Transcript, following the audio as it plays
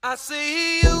I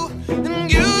see you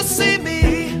and you see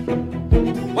me.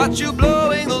 Watch you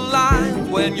blowing the line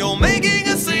when you're making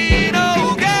a scene.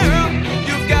 Oh girl,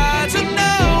 you've got to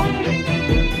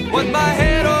know what my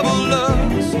head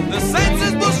overlooks. The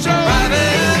senses will show.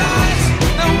 Private eyes,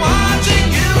 they're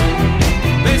watching you.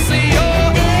 They see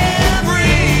your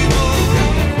every move.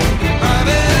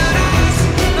 Private eyes,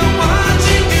 they're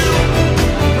watching you.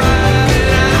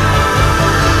 Private eyes,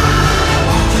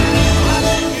 watching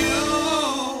you.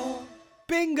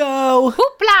 Bingo!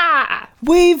 Hoopla!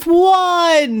 We've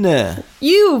won!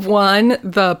 You've won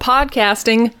the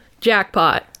podcasting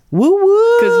jackpot Woo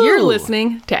woo! because you're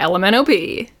listening to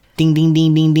LMNOP. Ding ding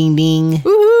ding ding ding ding.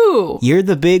 Woohoo! You're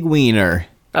the big wiener.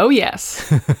 Oh,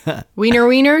 yes. Wiener,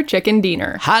 wiener, chicken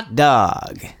diener. Hot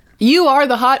dog. You are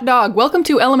the hot dog. Welcome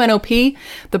to LMNOP,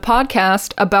 the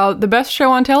podcast about the best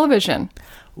show on television.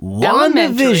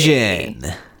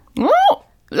 WandaVision. Oh,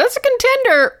 that's a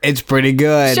contender. It's pretty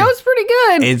good. Show's pretty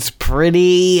good. It's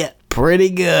pretty good. Pretty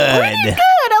good.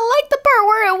 I like the part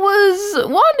where it was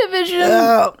WandaVision.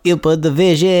 Oh, you put the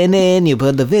vision in, you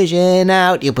put the vision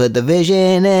out, you put the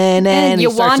vision in, and you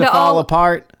it starts to Wanda fall all-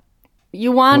 apart.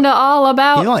 You Wanda all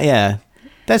about. You know, yeah.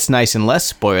 That's nice and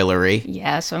less spoilery.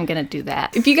 Yeah, so I'm going to do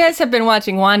that. If you guys have been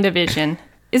watching WandaVision,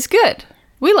 it's good.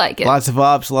 We like it. Lots of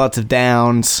ups, lots of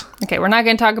downs. Okay, we're not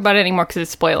going to talk about it anymore because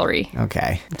it's spoilery.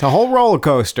 Okay. It's a whole roller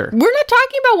coaster. We're not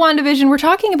talking about WandaVision. We're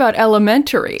talking about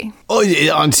Elementary Oh,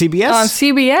 yeah, on CBS? on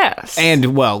CBS.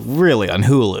 And, well, really on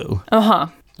Hulu. Uh-huh.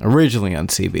 Originally on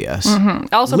CBS.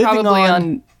 Also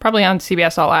Living probably on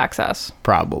CBS All Access.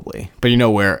 Probably. But you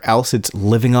know where else it's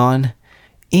living on?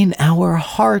 In our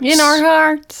hearts. In our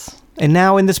hearts. And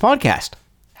now in this podcast.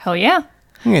 Hell yeah.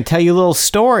 I'm going to tell you a little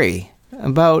story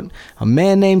about a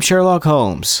man named Sherlock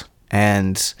Holmes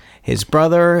and his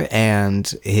brother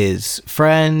and his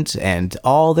friend and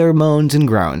all their moans and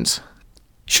groans.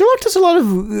 Sherlock does a lot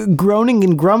of groaning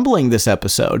and grumbling this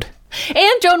episode.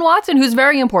 And Joan Watson, who's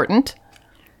very important.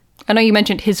 I know you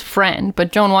mentioned his friend,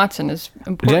 but Joan Watson is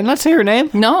important. Did I not say her name?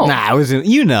 No. Nah, it was,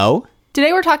 you know.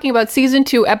 Today we're talking about Season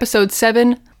 2, Episode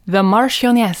 7, The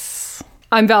Marchioness.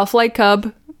 I'm Val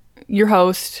Flightcub, your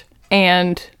host,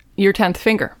 and your 10th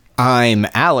finger. I'm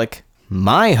Alec,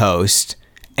 my host,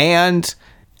 and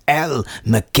El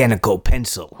Mechanical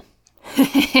Pencil.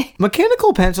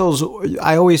 Mechanical pencils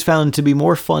I always found to be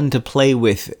more fun to play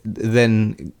with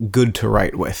than good to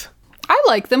write with. I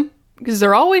like them because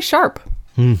they're always sharp.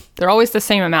 They're always the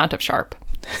same amount of sharp.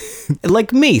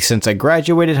 Like me since I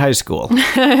graduated high school.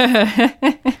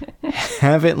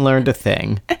 Haven't learned a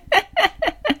thing.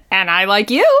 And I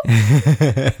like you.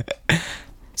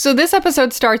 So this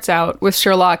episode starts out with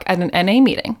Sherlock at an NA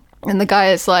meeting. And the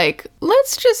guy is like,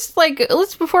 let's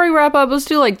before we wrap up, let's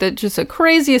do just the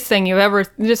craziest thing you've ever,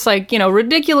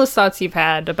 ridiculous thoughts you've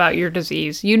had about your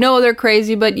disease. You know they're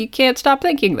crazy, but you can't stop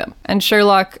thinking them. And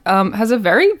Sherlock has a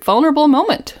very vulnerable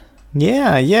moment.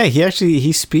 Yeah,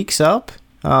 he speaks up.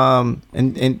 And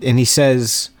he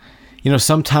says,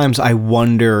 sometimes I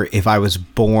wonder if I was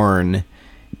born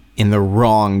in the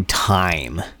wrong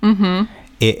time. Mm-hmm.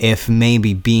 If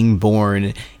maybe being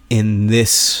born in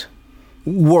this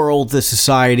world, this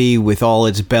society with all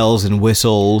its bells and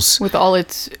whistles. With all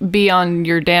its be on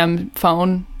your damn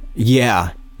phone.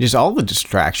 Yeah, just all the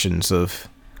distractions of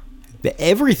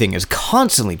everything is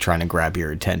constantly trying to grab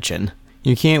your attention.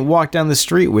 You can't walk down the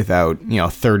street without,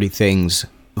 30 things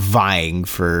vying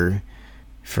for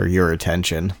your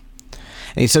attention.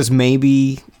 And he says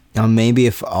maybe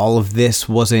if all of this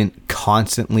wasn't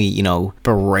constantly,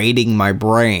 berating my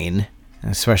brain,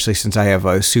 especially since I have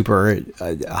a super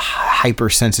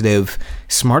hypersensitive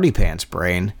smarty pants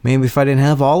brain, maybe if I didn't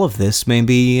have all of this,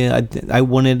 maybe I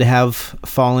wouldn't have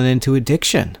fallen into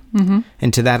addiction. Mm-hmm.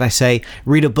 And to that I say,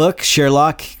 read a book,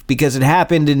 Sherlock, because it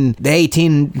happened in the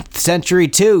 18th century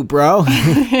too, bro.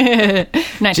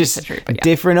 19th Just century, but yeah.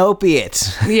 Different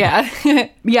opiates. Yeah.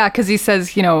 Yeah, because he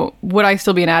says, would I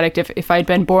still be an addict if I'd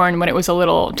been born when it was a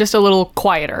little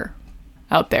quieter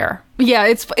out there? Yeah,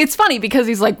 it's funny because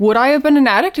he's like, would I have been an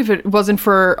addict if it wasn't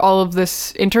for all of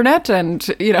this internet? And,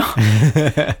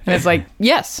 and it's like,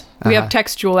 yes, we have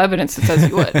textual evidence that says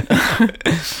you would.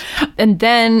 And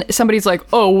then somebody's like,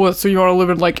 oh, what, so you want to live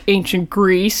in like ancient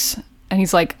Greece? And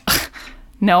he's like,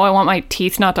 no, I want my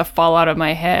teeth not to fall out of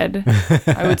my head.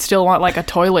 I would still want like a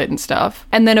toilet and stuff.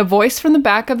 And then a voice from the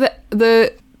back of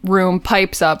the room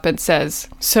pipes up and says,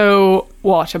 so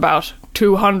what, about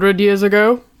 200 years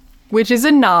ago? Which is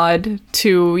a nod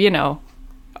to,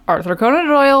 Arthur Conan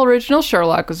Doyle, original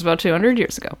Sherlock, was about 200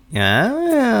 years ago.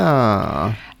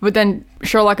 Yeah. But then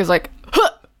Sherlock is like,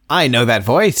 huh! I know that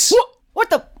voice. What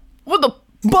the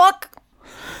buck?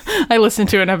 I listened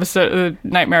to an episode, a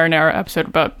Night Marinara episode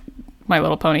about My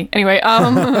Little Pony. Anyway,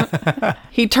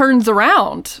 he turns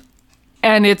around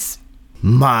and it's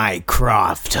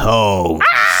Mycroft Holmes.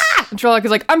 and Sherlock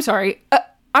is like, I'm sorry,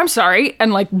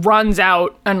 and like runs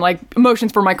out and like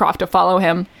motions for Mycroft to follow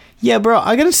him. Yeah, bro,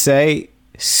 I gotta say,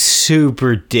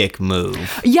 super dick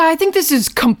move. Yeah, I think this is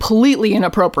completely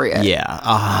inappropriate. Yeah,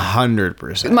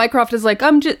 100%. Mycroft is like,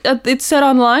 I'm just. It said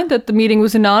online that the meeting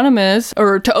was anonymous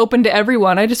or to open to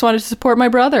everyone. I just wanted to support my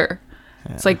brother.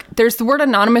 Yeah. It's like there's the word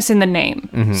anonymous in the name.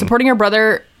 Mm-hmm. Supporting your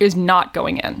brother is not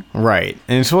going in. Right,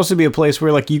 and it's supposed to be a place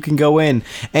where like you can go in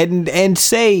and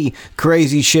say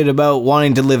crazy shit about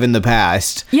wanting to live in the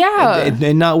past. Yeah,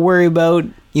 and not worry about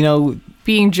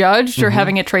being judged or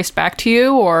having it traced back to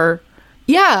you or.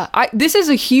 Yeah, this is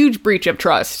a huge breach of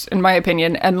trust, in my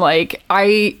opinion. And, like,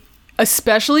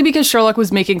 especially because Sherlock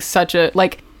was making such a,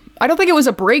 like, I don't think it was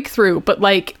a breakthrough, but,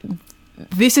 like,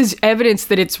 this is evidence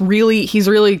that he's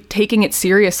really taking it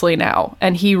seriously now.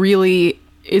 And he really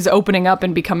is opening up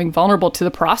and becoming vulnerable to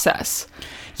the process.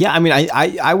 Yeah, I mean,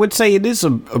 I would say it is a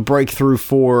breakthrough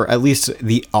for at least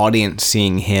the audience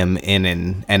seeing him in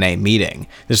an NA meeting.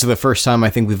 This is the first time I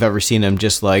think we've ever seen him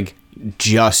just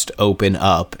open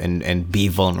up and be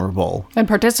vulnerable. And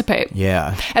participate.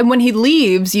 Yeah. And when he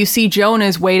leaves, you see Joan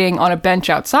is waiting on a bench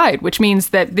outside, which means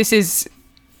that this is,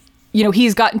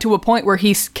 he's gotten to a point where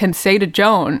he can say to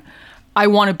Joan, I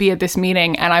want to be at this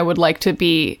meeting and I would like to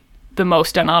be the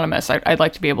most anonymous. I'd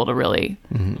like to be able to really,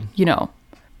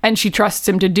 and she trusts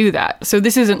him to do that. So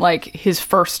this isn't like his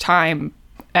first time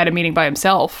at a meeting by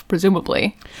himself,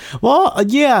 presumably. Well,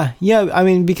 yeah. I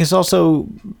mean, because also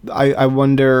I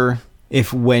wonder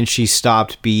if when she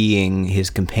stopped being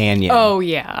his companion. Oh,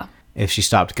 yeah. If she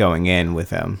stopped going in with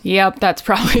him. Yep, that's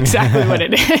probably exactly what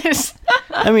it is.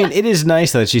 I mean, it is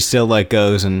nice that she still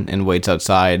goes and waits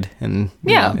outside and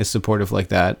is supportive like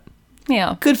that.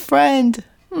 Yeah. Good friend.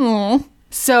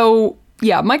 So,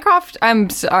 yeah, Mycroft,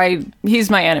 he's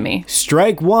my enemy.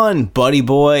 Strike one, buddy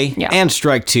boy. Yeah. And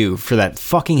strike two for that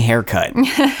fucking haircut.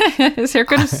 His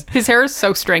hair is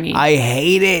so stringy. I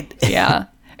hate it. Yeah.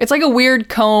 It's like a weird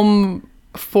comb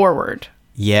forward.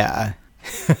 Yeah.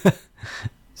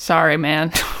 Sorry,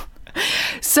 man.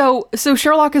 So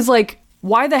Sherlock is like,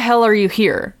 why the hell are you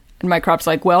here? And Mycroft's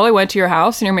like, well, I went to your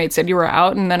house and your maid said you were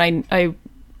out, and then I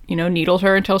needled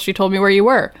her until she told me where you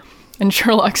were. And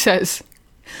Sherlock says,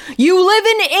 you live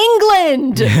in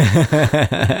England!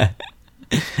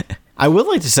 I would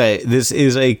like to say this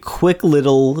is a quick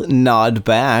little nod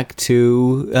back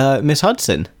to Miss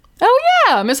Hudson. Oh,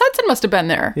 yeah. Miss Hudson must have been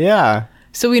there. Yeah.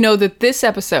 So we know that this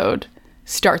episode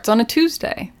starts on a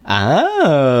Tuesday.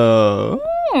 Oh.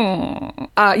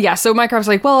 Yeah, so Mycroft's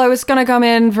like, well, I was going to come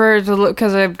in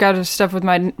because I've got stuff with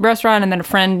my restaurant, and then a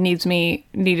friend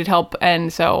needed help,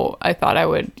 and so I thought I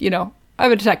would, I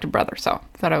have a detective brother, so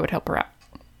I thought I would help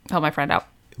my friend out.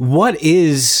 What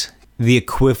is the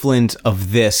equivalent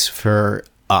of this for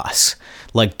us?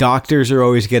 Like, doctors are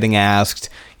always getting asked,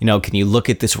 can you look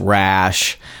at this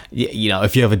rash?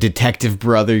 If you have a detective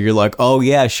brother, you're like, oh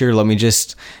yeah, sure, let me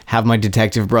just have my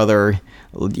detective brother,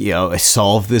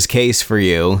 solve this case for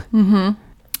you. Mm-hmm.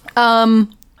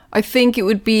 I think it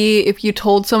would be if you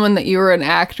told someone that you were an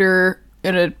actor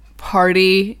at a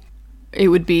party, it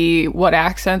would be, what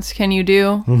accents can you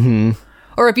do? Mm-hmm.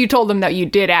 Or if you told them that you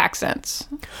did accents.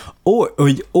 Or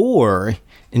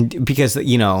because,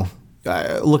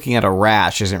 looking at a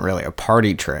rash isn't really a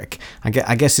party trick.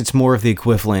 I guess it's more of the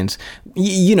equivalent.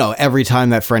 Every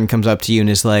time that friend comes up to you and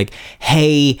is like,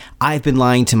 hey, I've been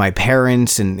lying to my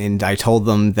parents and I told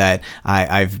them that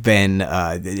I've been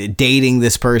dating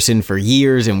this person for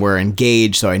years and we're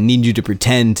engaged, so I need you to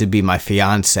pretend to be my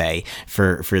fiance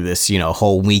for this,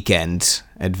 whole weekend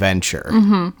adventure.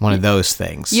 Mm-hmm. One of those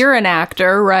things. You're an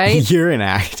actor, right? You're an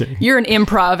actor. You're an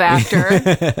improv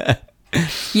actor.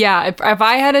 Yeah, if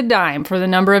I had a dime for the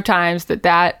number of times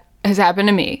that has happened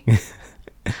to me,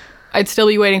 I'd still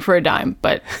be waiting for a dime,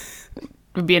 but it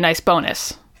would be a nice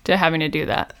bonus to having to do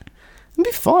that. It'd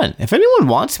be fun. If anyone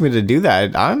wants me to do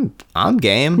that, I'm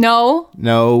game.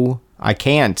 No, I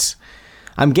can't.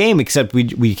 I'm game, except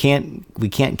we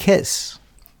can't kiss.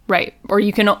 Right, or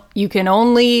you can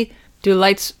only do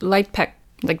light peck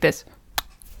like this.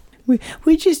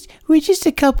 We're just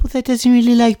a couple that doesn't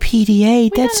really like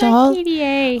PDA, that's all.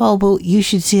 PDA. Oh, but you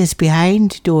should see us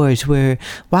behind doors. We're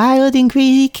wild and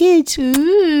crazy kids.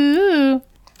 Ooh.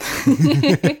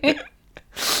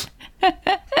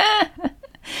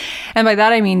 And by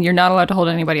that I mean you're not allowed to hold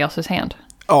anybody else's hand.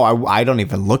 Oh, I don't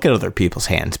even look at other people's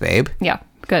hands, babe. Yeah,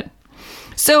 good.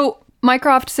 So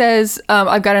Mycroft says,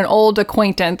 I've got an old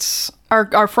acquaintance,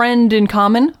 our friend in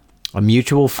common. A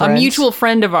mutual friend? A mutual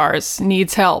friend of ours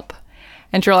needs help.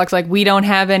 And Sherlock's like, we don't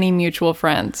have any mutual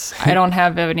friends. I don't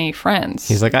have any friends.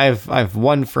 He's like, I have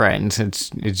one friend.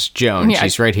 It's Joan. Yeah.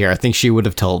 She's right here. I think she would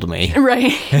have told me.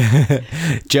 Right.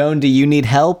 Joan, do you need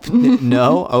help?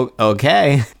 No?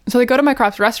 Okay. So they go to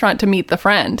Mycroft's restaurant to meet the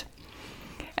friend.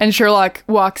 And Sherlock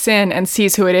walks in and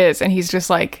sees who it is. And he's just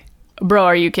like, bro,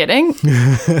 are you kidding?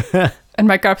 And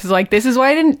Mycroft is like, this is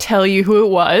why I didn't tell you who it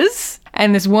was.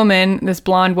 And this woman, this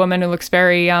blonde woman who looks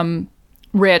very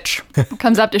rich,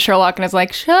 comes up to Sherlock and is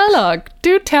like, Sherlock,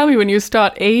 do tell me when you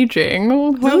start aging.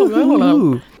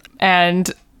 Ooh. And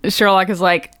Sherlock is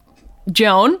like,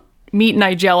 Joan, meet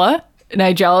Nigella.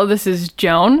 Nigella, this is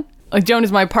Joan. Like, Joan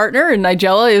is my partner, and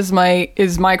Nigella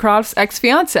is Mycroft's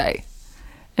ex-fiance.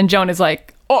 And Joan is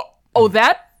like, oh,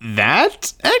 that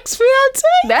Ex-fiance?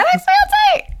 that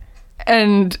ex-fiance?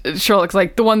 And Sherlock's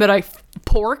like, the one that I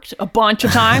porked a bunch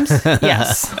of times?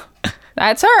 Yes.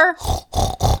 That's her.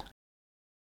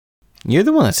 You're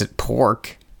the one that said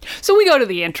pork. So we go to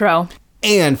the intro.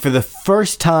 And for the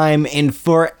first time in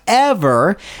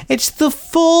forever, it's the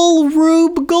full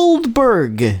Rube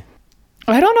Goldberg.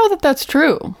 I don't know that that's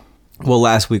true. Well,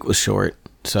 last week was short,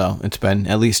 so it's been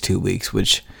at least 2 weeks,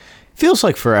 which feels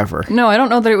like forever. No, I don't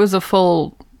know that it was a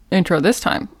full intro this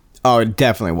time. Oh, it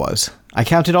definitely was. I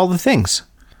counted all the things.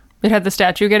 It had the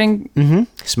statue getting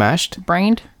Smashed?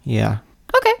 brained. Yeah.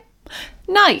 Okay.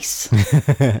 Nice.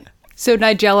 So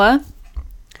Nigella.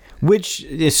 Which,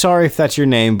 sorry if that's your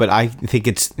name, but I think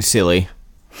it's silly.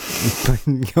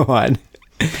 Go on.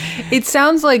 It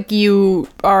sounds like you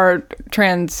are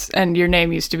trans and your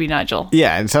name used to be Nigel.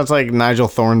 Yeah, it sounds like Nigel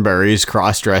Thornberry's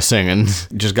cross-dressing and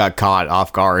just got caught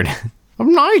off guard.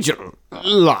 I'm Nigel.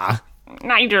 Nigella.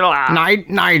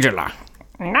 Nigella.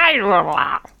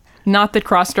 Nigella. Not that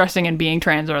cross-dressing and being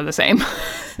trans are the same.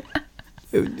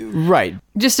 Right.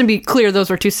 Just to be clear, those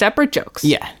were two separate jokes.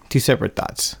 Yeah, two separate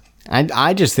thoughts.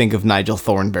 I just think of Nigel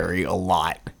Thornberry a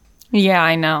lot. Yeah,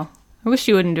 I know. I wish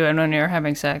you wouldn't do it when you're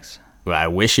having sex. Well, I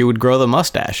wish he would grow the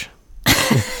mustache.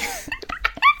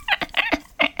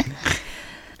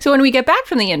 So when we get back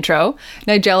from the intro,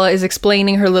 Nigella is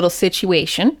explaining her little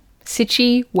situation.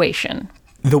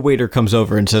 The waiter comes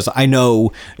over and says, I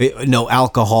know no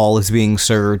alcohol is being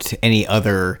served. Any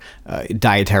other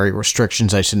dietary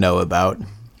restrictions I should know about?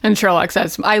 And Sherlock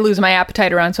says, I lose my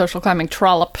appetite around social climbing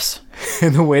trollops.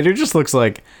 And the waiter just looks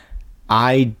like,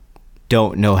 I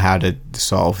don't know how to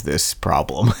solve this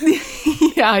problem.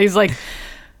 Yeah, he's like,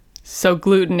 so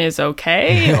gluten is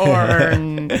okay or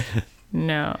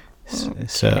no?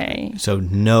 Okay. So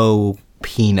no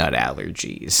peanut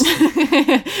allergies.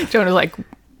 Joan is like,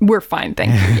 we're fine,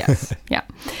 thank you. Yes. Yeah.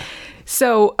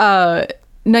 So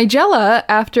Nigella,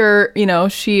 after,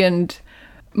 she and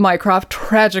Mycroft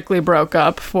tragically broke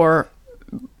up for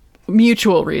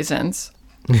mutual reasons,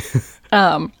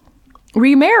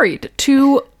 remarried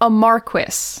to a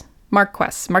Marquis.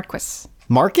 Marcus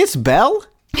Bell?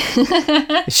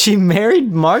 She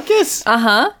married Marcus?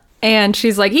 Uh-huh. And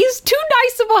she's like, he's too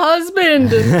nice of a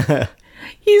husband.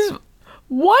 He's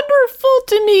wonderful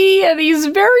to me, and he's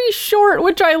very short,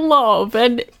 which I love.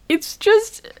 And it's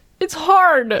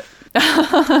hard.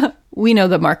 We know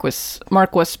that Marquis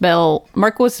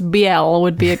Biel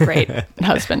would be a great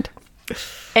husband.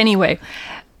 Anyway,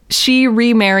 she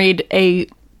remarried a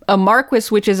Marquis,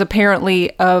 which is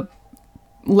apparently a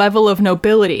level of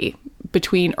nobility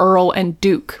between Earl and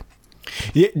Duke.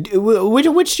 Yeah,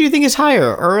 which do you think is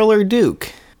higher, Earl or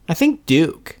Duke? I think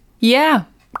Duke. Yeah,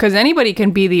 because anybody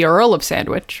can be the Earl of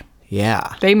Sandwich.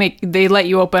 Yeah. They let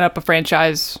you open up a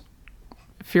franchise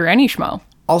if you're any schmo.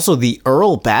 Also, the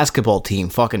Earl basketball team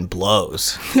fucking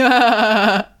blows.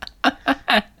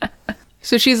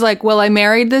 So she's like, well, I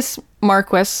married this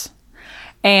Marquis,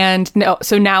 and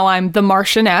so now I'm the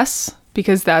Marchioness,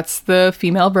 because that's the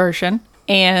female version.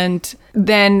 And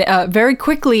then very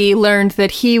quickly learned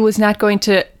that he was not going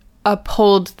to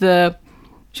uphold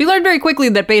she learned very quickly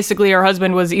that basically her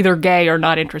husband was either gay or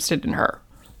not interested in her.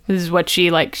 This is what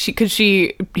because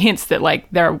she hints that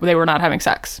they were not having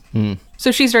sex.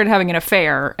 So she started having an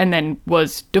affair and then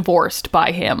was divorced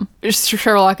by him.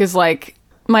 Sherlock is like,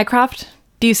 Mycroft,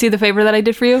 do you see the favor that I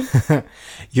did for you?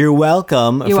 You're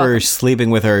welcome for sleeping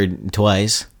with her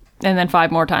twice. And then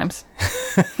 5 more times.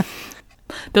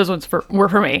 Those ones were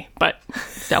for me, but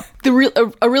still.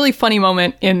 A really funny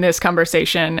moment in this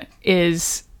conversation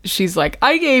is she's like,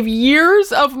 I gave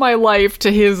years of my life to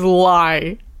his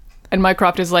lie. And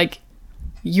Mycroft is like,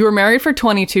 you were married for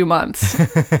 22 months.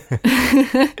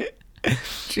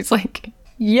 She's like,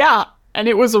 yeah, and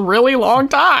it was a really long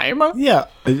time. Yeah,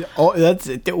 that's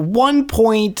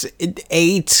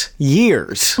 1.8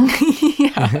 years.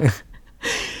 Yeah.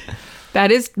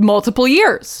 That is multiple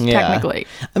years, technically.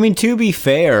 I mean, to be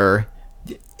fair,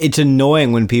 it's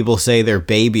annoying when people say their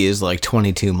baby is like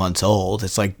 22 months old.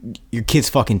 It's like, your kid's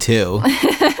fucking 2.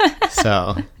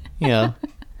 So, you know,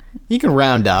 you can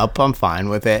round up. I'm fine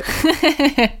with it.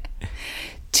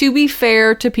 To be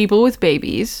fair to people with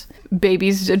babies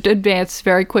advance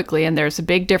very quickly, and there's a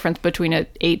big difference between an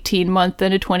 18-month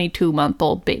and a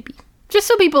 22-month-old baby. Just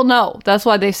so people know. That's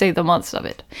why they say the months of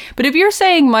it. But if you're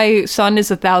saying my son is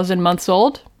 1,000 months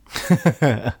old,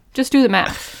 just do the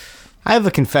math. I have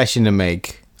a confession to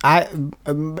make.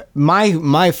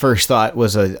 My first thought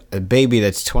was a baby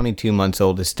that's 22 months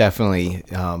old is definitely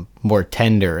more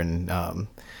tender and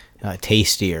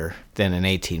tastier than an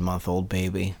 18-month-old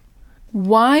baby.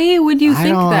 Why would you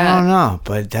think that? I don't know,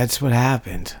 but that's what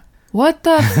happened. What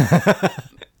the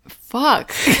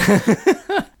fuck?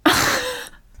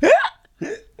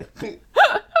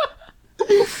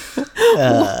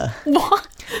 What?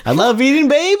 I love eating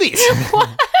babies. What?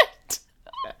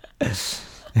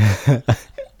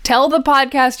 Tell the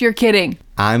podcast you're kidding.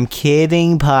 I'm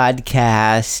kidding,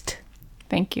 podcast.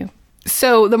 Thank you.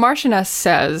 So the Marchioness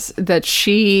says that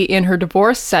she, in her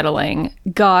divorce settling,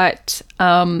 got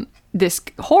this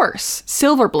horse,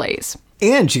 Silverblaze.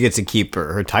 And she gets to keep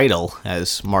her title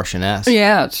as Marchioness.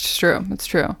 Yeah, it's true. It's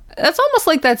true. That's almost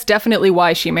like that's definitely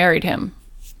why she married him.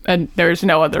 And there's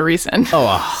no other reason.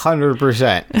 Oh,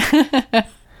 100%.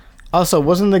 Also,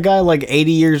 wasn't the guy like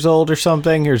 80 years old or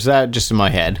something? Or is that just in my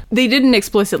head? They didn't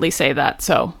explicitly say that,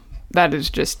 so that is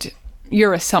just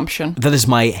your assumption. That is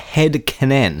my head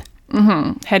canon.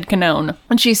 Head canon.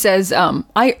 And she says,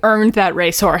 I earned that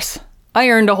racehorse. I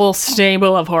earned a whole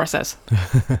stable of horses.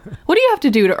 What do you have to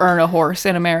do to earn a horse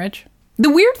in a marriage? The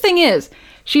weird thing is,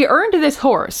 she earned this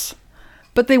horse,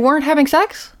 but they weren't having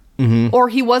sex? Mm-hmm. Or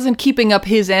he wasn't keeping up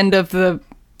his end of the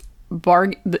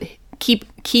bargain.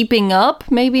 Keeping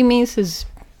up maybe means his...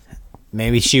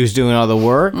 Maybe she was doing all the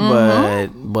work,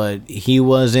 but he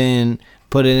wasn't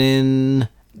putting in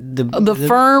the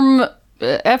firm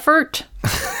effort.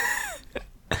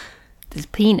 His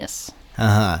penis.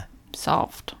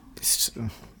 Soft.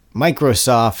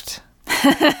 Microsoft.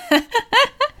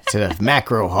 Instead of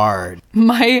macro hard.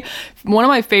 One of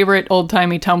my favorite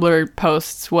old-timey Tumblr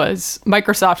posts was,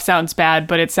 Microsoft sounds bad,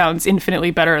 but it sounds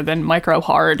infinitely better than micro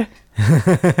hard.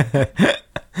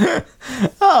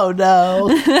 Oh no.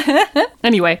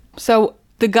 Anyway, so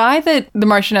the guy that the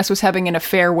Marchioness was having an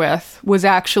affair with was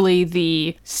actually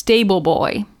the stable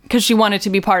boy, because she wanted to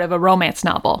be part of a romance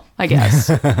novel, I guess.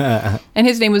 And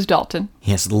his name was Dalton.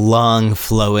 He has long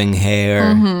flowing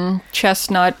hair.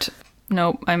 Chestnut.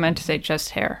 No, I meant to say just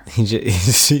hair. He's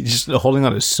just holding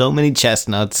on to so many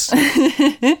chestnuts.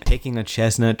 Taking a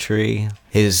chestnut tree.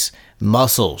 His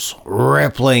muscles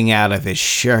rippling out of his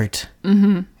shirt.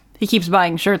 He keeps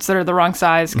buying shirts that are the wrong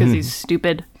size because he's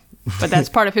stupid. But that's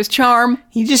part of his charm.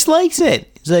 He just likes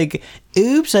it. He's like,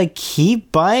 oops, I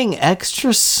keep buying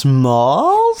extra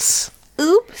smalls?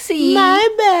 Oopsie. My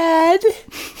bad.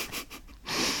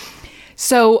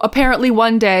 So apparently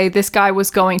one day this guy was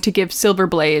going to give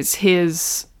Silverblaze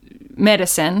his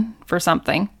medicine for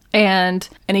something. And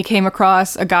he came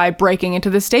across a guy breaking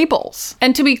into the stables.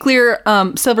 And to be clear,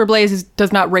 Silverblaze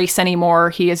does not race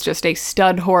anymore. He is just a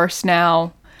stud horse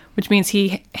now, which means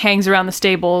he hangs around the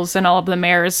stables and all of the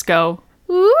mares go,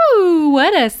 ooh,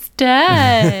 what a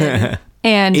stud.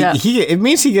 And it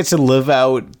means he gets to live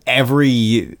out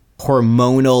every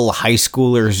hormonal high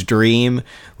schooler's dream,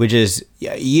 which is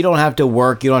you don't have to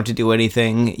work, you don't have to do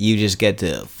anything, you just get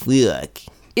to fuck.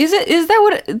 Is that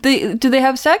what do they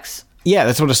have sex? Yeah,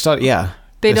 that's what a stud. Yeah,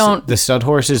 the stud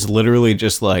horse is literally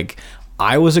just like,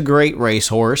 I was a great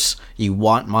racehorse. You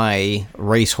want my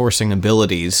racehorsing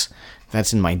abilities?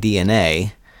 That's in my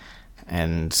DNA,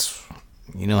 and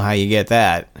you know how you get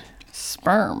that?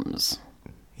 Sperms.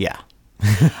 Yeah.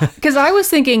 Because I was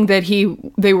thinking that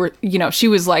she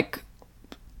was like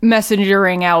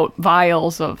messengering out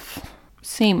vials of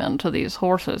semen to these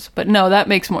horses, but no, that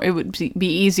makes more. It would be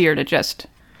easier to just.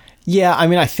 Yeah, I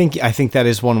mean, I think that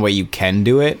is one way you can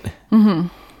do it,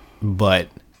 but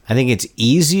I think it's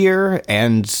easier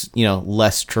and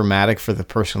less traumatic for the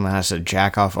person that has to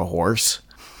jack off a horse.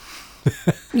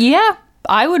 Yeah,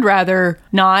 I would rather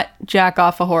not jack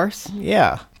off a horse.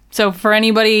 Yeah. So for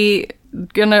anybody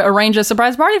gonna arrange a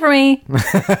surprise party for me,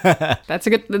 that's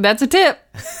a tip.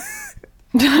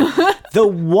 The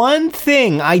one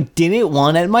thing I didn't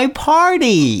want at my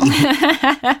party.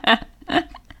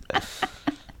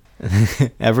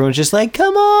 Everyone's just like,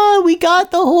 come on, we got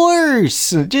the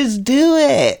horse. Just do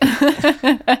it.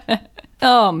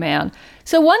 Oh, man.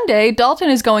 So one day, Dalton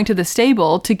is going to the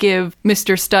stable to give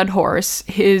Mr. Stud Horse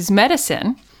his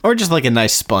medicine. Or just like a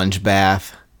nice sponge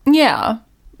bath. Yeah.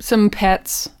 Some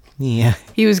pets. Yeah.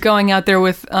 He was going out there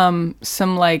with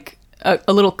some like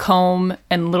a little comb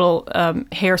and little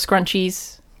hair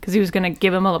scrunchies because he was going to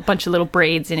give him a bunch of little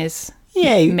braids in his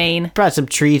He mane. brought some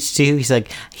treats too. He's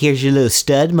like, here's your little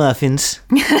stud muffins.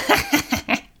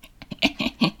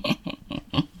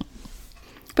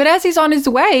 But as he's on his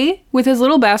way with his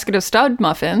little basket of stud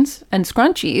muffins and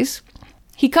scrunchies,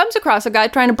 he comes across a guy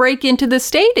trying to break into the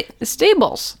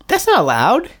stables. That's not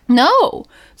allowed. No.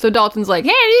 So Dalton's like,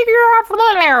 hey, you're off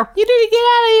there. You need to get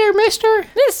out of here, mister.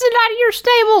 This is not your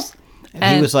stables.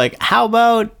 And he was like, how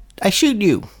about I shoot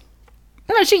you?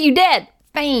 I'm going to shoot you dead.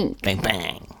 Bang. Bang,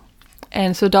 bang.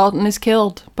 And so Dalton is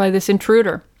killed by this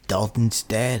intruder. Dalton's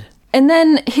dead. And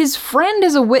then his friend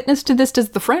is a witness to this. Does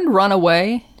the friend run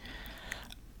away?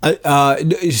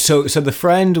 So the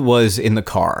friend was in the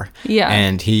car. Yeah.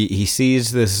 And he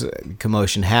sees this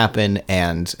commotion happen,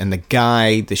 and the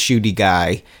guy, the shooty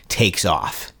guy, takes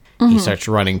off. He starts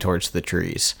running towards the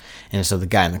trees. And so the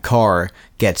guy in the car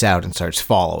gets out and starts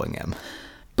following him.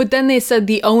 But then they said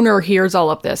the owner hears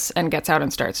all of this and gets out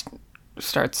and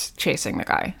starts chasing the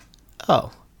guy.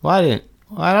 Oh, well,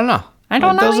 I don't know. I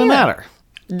don't know It doesn't either.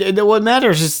 matter. What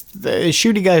matters is the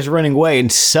shooty guy's running away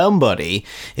and somebody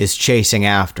is chasing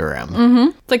after him.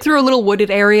 It's like through a little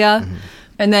wooded area.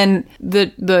 And then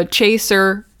the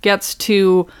chaser gets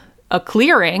to a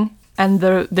clearing and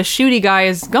the shooty guy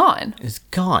is gone. It's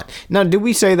gone. Now, did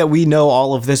we say that we know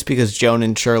all of this because Joan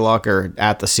and Sherlock are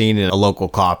at the scene and a local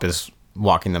cop is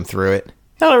walking them through it?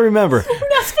 I don't remember. We're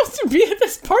not supposed to be at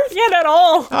this part yet at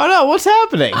all. Oh no, what's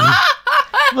happening?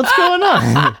 What's going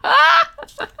on?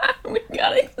 We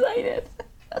got excited.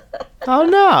 Oh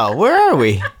no, where are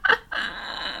we?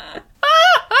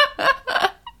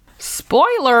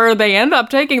 Spoiler, they end up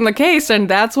taking the case, and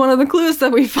that's one of the clues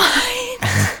that we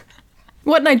find.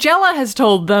 What Nigella has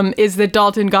told them is that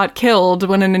Dalton got killed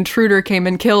when an intruder came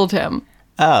and killed him.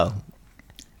 Oh,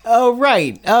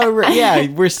 right. Yeah,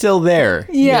 we're still there.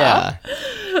 Yeah.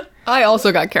 I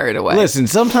also got carried away. Listen,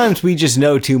 sometimes we just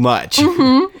know too much.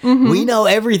 We know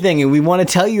everything and we want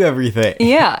to tell you everything.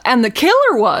 Yeah, and the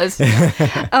killer was.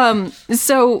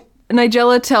 So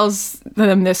Nigella tells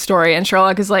them this story, and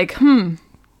Sherlock is like,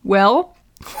 well.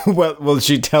 Well,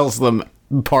 she tells them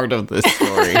part of the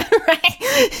story.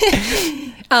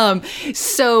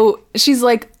 So she's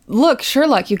like, look,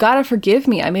 Sherlock, you gotta forgive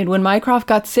me. I mean, when Mycroft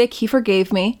got sick, he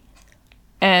forgave me.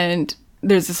 And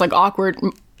there's this like awkward,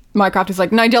 Mycroft is like,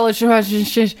 Nigella,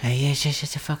 Hey, shut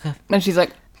the fuck up. and she's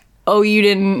like, oh, you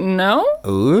didn't know?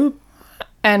 Oop.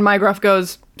 And Mycroft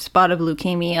goes, spot of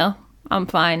leukemia. I'm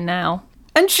fine now.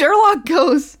 And Sherlock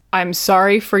goes, I'm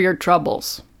sorry for your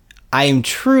troubles. I am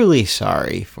truly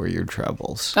sorry for your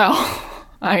troubles. Oh,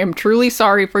 I am truly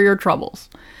sorry for your troubles.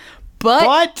 But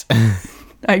What?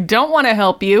 I don't want to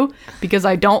help you because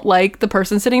I don't like the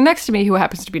person sitting next to me who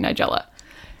happens to be Nigella.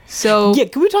 So Yeah,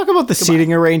 can we talk about the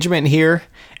seating arrangement here?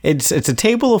 It's a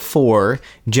table of 4.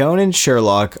 Joan and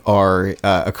Sherlock are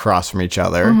across from each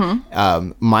other.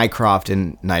 Mycroft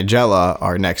and Nigella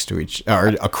are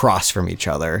across from each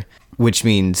other, which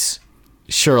means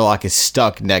Sherlock is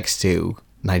stuck next to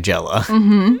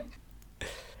Nigella.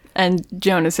 and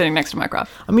Joan is sitting next to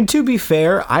Mycroft. I mean, to be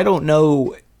fair, I don't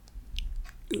know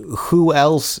who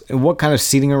else, what kind of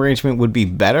seating arrangement would be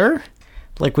better.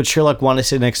 Like, would Sherlock want to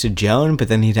sit next to Joan, but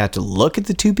then he'd have to look at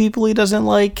the 2 people he doesn't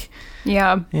like?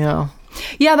 Yeah. You know?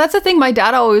 Yeah, that's the thing. My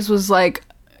dad always was like,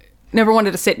 never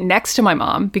wanted to sit next to my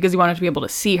mom because he wanted to be able to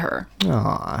see her.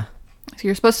 Aw. So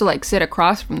you're supposed to like sit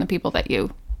across from the people that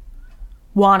you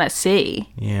want to see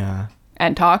Yeah.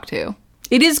 and talk to.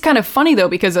 It is kind of funny though,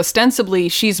 because ostensibly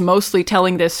she's mostly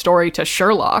telling this story to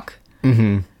Sherlock,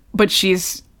 but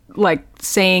she's like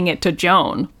saying it to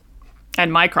Joan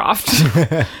and Mycroft,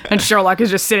 and Sherlock is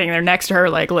just sitting there next to her,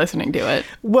 like listening to it.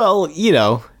 Well, you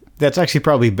know, that's actually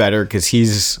probably better because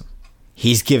he's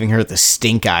giving her the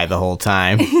stink eye the whole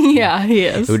time. Yeah, he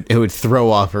is. It would throw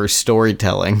off her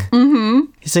storytelling.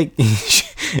 He's like,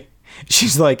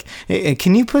 she's like, "Hey,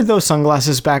 can you put those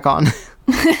sunglasses back on?"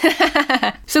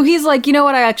 So he's like, you know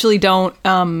what? I actually don't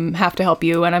have to help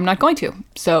you, and I'm not going to.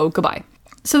 So goodbye.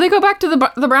 So they go back to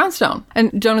the brownstone,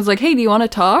 and Joan is like, hey, do you want to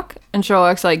talk? And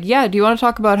Sherlock's like, yeah, do you want to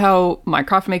talk about how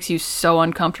Mycroft makes you so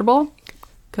uncomfortable?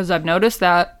 Because I've noticed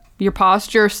that your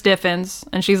posture stiffens.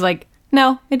 And she's like,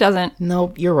 no, it doesn't.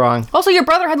 Nope, you're wrong. Also, your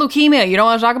brother had leukemia. You don't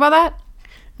want to talk about that?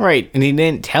 Right, and he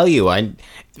didn't tell you.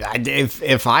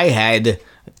 If I had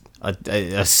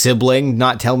a sibling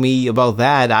not tell me about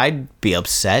that, I'd be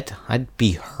upset. I'd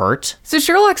be hurt. So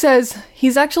Sherlock says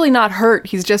he's actually not hurt.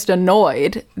 He's just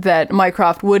annoyed that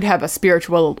Mycroft would have a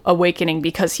spiritual awakening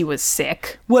because he was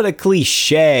sick. What a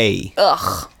cliche.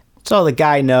 Ugh. That's all the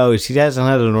guy knows. He hasn't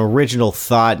had an original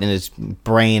thought in his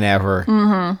brain ever.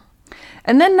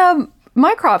 And then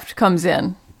Mycroft comes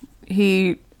in.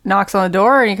 He knocks on the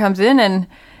door and he comes in and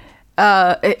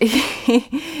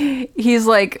he's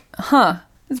like,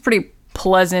 it's pretty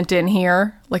pleasant in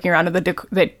here, looking around at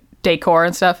the decor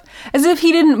and stuff, as if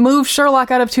he didn't move Sherlock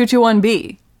out of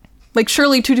 221B. Like,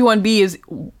 surely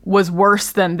 221B was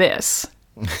worse than this.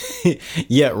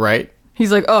 Yeah, right?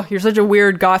 He's like, oh, you're such a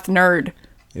weird goth nerd.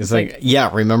 It's like, yeah,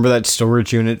 remember that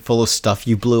storage unit full of stuff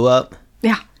you blew up?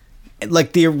 Yeah.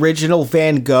 Like the original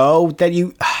Van Gogh that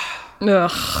you...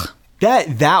 Ugh.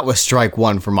 That was strike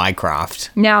one for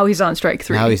Mycroft. Now he's on strike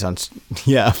 3. Now he's on...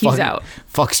 Yeah, He's out.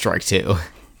 Fuck strike 2.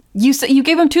 You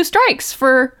gave him 2 strikes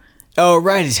for... Oh,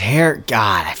 right, his hair.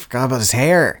 God, I forgot about his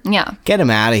hair. Yeah. Get him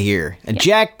out of here.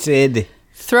 Ejected.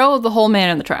 Throw the whole man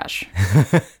in the trash.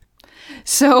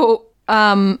 So,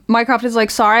 Mycroft is like,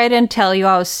 sorry I didn't tell you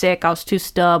I was sick. I was too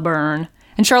stubborn.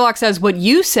 And Sherlock says what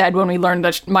you said when we learned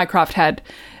that Mycroft had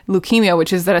leukemia,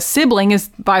 which is that a sibling is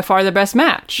by far the best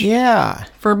match. Yeah.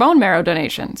 For bone marrow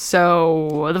donation. So,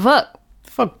 what the fuck?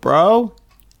 Fuck, bro.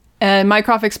 And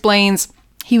Mycroft explains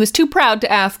he was too proud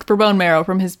to ask for bone marrow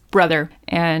from his brother.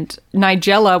 And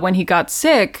Nigella, when he got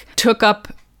sick, took up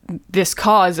this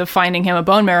cause of finding him a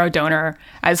bone marrow donor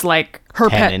as like her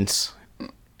Penance. pet.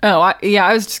 Oh,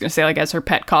 I was just going to say like as her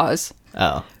pet cause.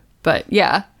 Oh. But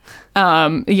yeah,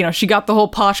 she got the whole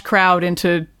posh crowd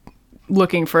into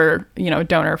looking for, a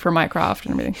donor for Mycroft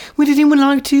and everything. Would anyone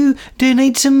like to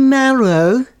donate some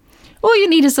marrow? All you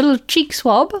need is a little cheek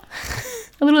swab.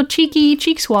 A little cheeky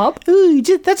cheek swab. Ooh,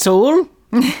 that's all.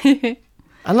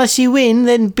 Unless you win,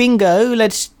 then bingo,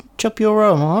 let's chop your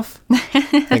arm off.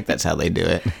 I think that's how they do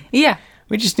it. Yeah.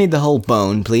 We just need the whole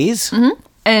bone, please. Mm-hmm.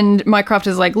 And Mycroft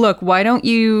is like, look, why don't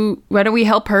we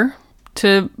help her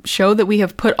to show that we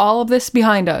have put all of this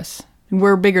behind us? And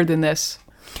we're bigger than this.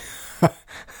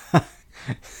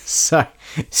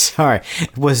 Sorry.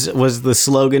 Was the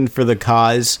slogan for the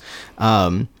cause,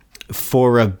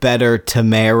 for a better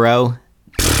tomorrow?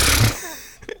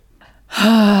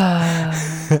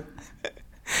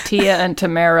 Tia and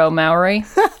Tamaro Mowry.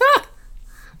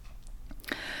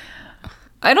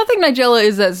 I don't think Nigella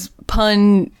is as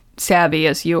pun savvy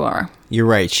as you are. You're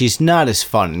right. She's not as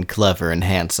fun and clever and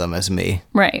handsome as me.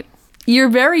 Right. You're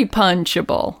very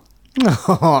punchable.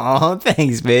 Oh,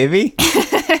 thanks, baby.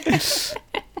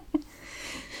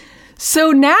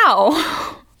 So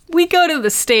now we go to the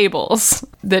stables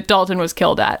that Dalton was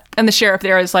killed at. And the sheriff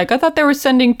there is like, I thought they were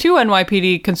sending 2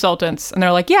 NYPD consultants. And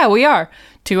they're like, yeah, we are.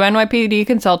 2 NYPD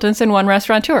consultants and 1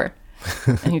 restaurateur.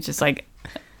 And he's just like,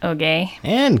 okay.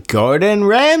 And Gordon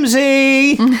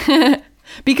Ramsay.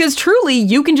 Because truly,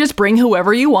 you can just bring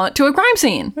whoever you want to a crime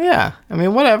scene. Yeah, I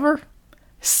mean, whatever.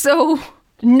 So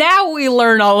now we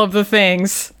learn all of the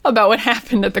things about what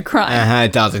happened at the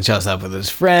crime. Dalton shows up with his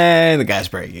friend. The guy's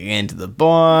breaking into the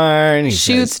barn. He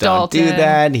Shoots says, don't do Dalton.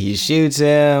 that. He shoots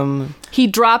him. He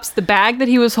drops the bag that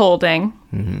he was holding,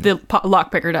 the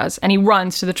lockpicker does, and he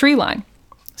runs to the tree line.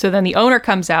 So then the owner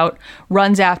comes out,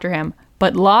 runs after him,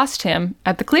 but lost him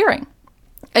at the clearing.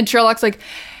 And Sherlock's like,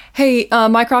 hey,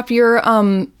 Mycroft, you're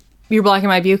blocking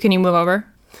my view. Can you move over?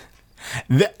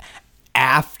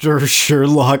 After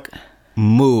Sherlock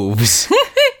moves,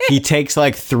 he takes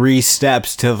like 3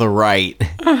 steps to the right.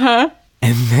 And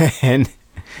then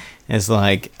it's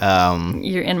like,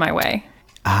 You're in my way.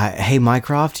 hey,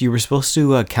 Mycroft, you were supposed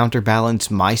to counterbalance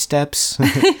my steps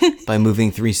by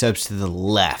moving 3 steps to the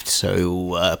left.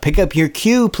 So pick up your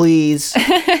cue, please.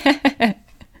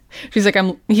 He's like,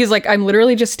 I'm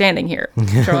literally just standing here.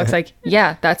 Sherlock's like,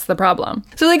 yeah, that's the problem.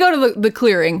 So they go to the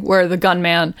clearing where the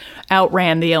gunman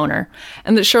outran the owner.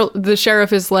 And the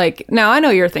sheriff is like, now I know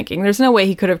you're thinking, there's no way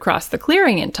he could have crossed the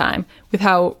clearing in time with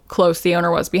how close the owner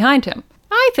was behind him.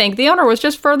 I think the owner was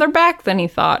just further back than he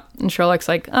thought. And Sherlock's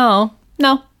like, oh,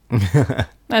 no,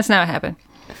 that's not what happened.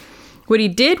 What he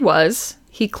did was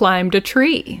he climbed a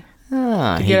tree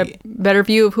to get a better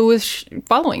view of who was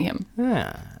following him.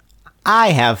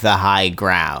 I have the high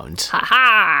ground. Ha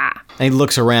ha! And he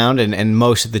looks around, and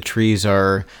most of the trees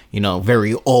are,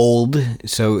 very old,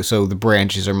 so the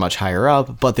branches are much higher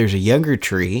up. But there's a younger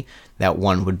tree that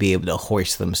one would be able to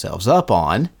hoist themselves up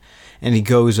on. And he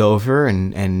goes over,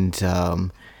 and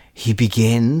he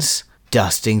begins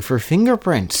dusting for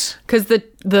fingerprints. Because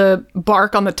the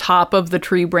bark on the top of the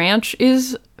tree branch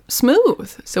is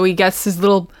smooth. So he gets his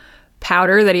little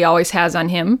powder that he always has on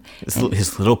him.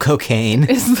 His little cocaine.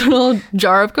 His little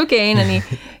jar of cocaine, and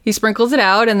he sprinkles it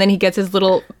out, and then he gets his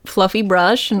little fluffy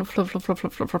brush and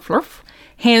fluff,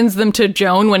 hands them to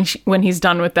Joan when he's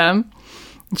done with them.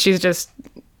 She's just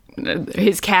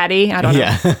his caddy. I don't know.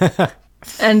 Yeah.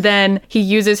 And then he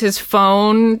uses his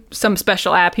phone, some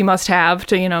special app he must have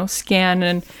to, scan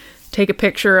and take a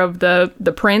picture of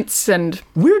the prints. And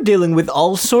We're dealing with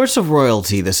all sorts of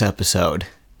royalty this episode.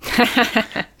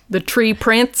 the tree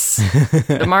prince,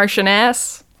 the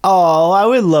Marchioness. Oh, I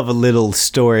would love a little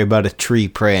story about a tree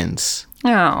prince.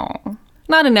 Oh,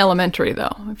 not in Elementary,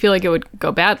 though. I feel like it would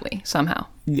go badly somehow.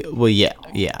 Well,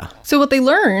 yeah. So what they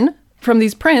learn from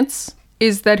these prints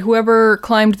is that whoever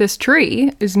climbed this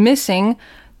tree is missing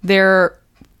their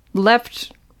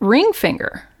left ring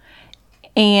finger.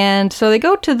 And so they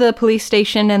go to the police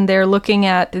station and they're looking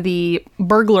at the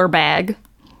burglar bag,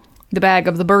 the bag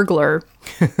of the burglar.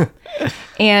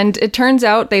 And it turns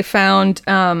out they found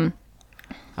A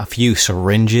few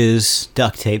syringes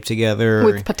duct taped together.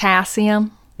 with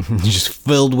potassium. Just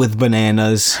filled with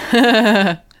bananas.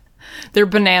 They're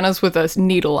bananas with a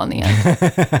needle on the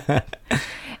end.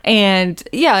 And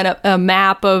yeah, a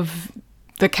map of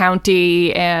the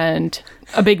county and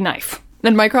a big knife.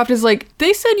 And Mycroft is like,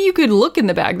 they said you could look in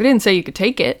the bag. They didn't say you could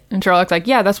take it. And Sherlock's like,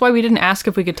 yeah, that's why we didn't ask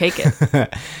if we could take it.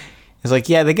 It's like,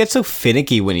 yeah, they get so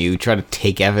finicky when you try to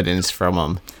take evidence from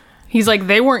them. He's like,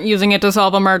 they weren't using it to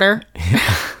solve a murder.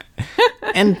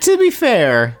 And to be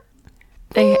fair,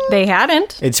 They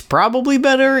hadn't. it's probably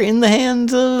better in the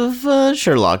hands of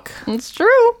Sherlock. It's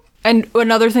true. And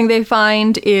another thing they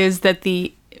find is that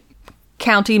the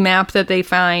county map that they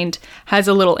find has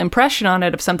a little impression on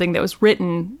it of something that was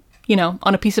written,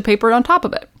 on a piece of paper on top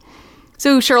of it.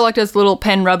 So Sherlock does the little the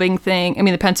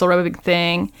pencil rubbing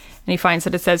thing, and he finds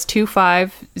that it says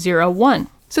 2501.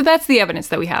 So that's the evidence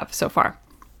that we have so far.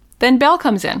 Then Bell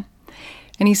comes in,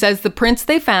 and he says the prints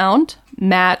they found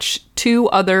match 2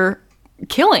 other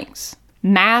killings,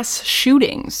 mass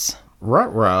shootings,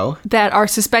 Ruh-roh. that are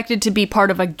suspected to be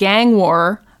part of a gang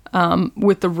war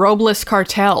with the Robles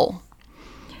cartel.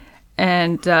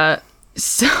 And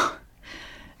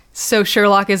so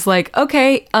Sherlock is like,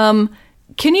 okay,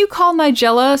 can you call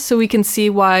Nigella so we can see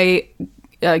why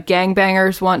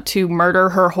gangbangers want to murder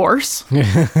her horse?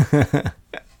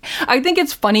 I think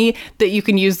it's funny that you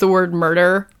can use the word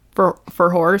murder for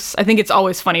horse. I think it's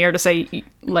always funnier to say,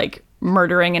 like,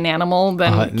 murdering an animal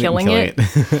than killing it.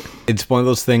 It's one of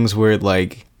those things where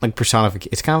like personification.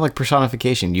 It's kind of like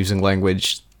personification, using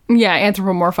language. Yeah,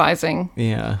 anthropomorphizing.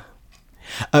 Yeah.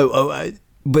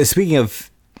 But speaking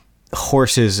of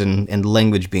horses and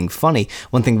language being funny,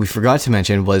 one thing we forgot to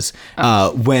mention was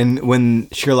when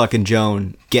Sherlock and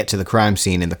Joan get to the crime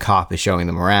scene and the cop is showing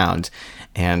them around,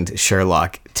 and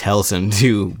Sherlock tells him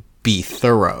to be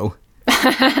thorough.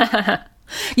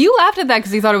 You laughed at that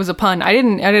because you thought it was a pun. I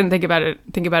didn't think about it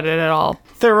at all.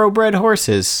 Thoroughbred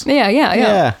horses. Yeah.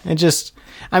 Yeah. It just,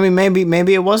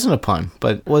 maybe it wasn't a pun,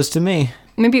 but it was to me.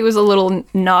 Maybe it was a little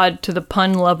nod to the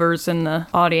pun lovers in the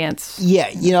audience.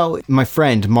 Yeah, my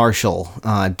friend Marshall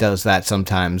does that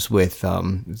sometimes with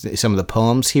some of the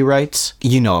poems he writes.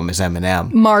 You know him as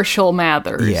Eminem. Marshall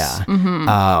Mathers. Yeah.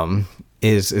 Mm-hmm.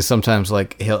 Is sometimes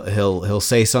like he'll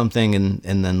say something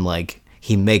and then like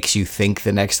he makes you think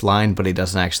the next line, but he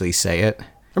doesn't actually say it.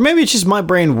 Or maybe it's just my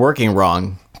brain working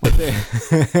wrong. But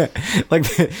like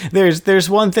there's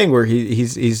one thing where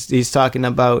he's talking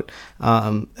about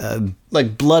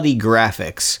like bloody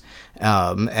graphics,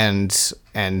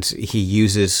 and he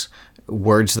uses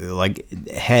words like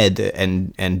head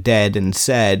and dead and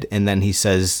said, and then he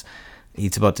says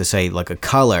he's about to say like a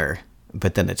color,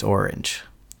 but then it's orange,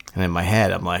 and in my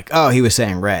head I'm like, oh, he was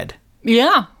saying red.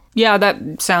 Yeah,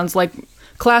 that sounds like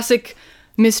classic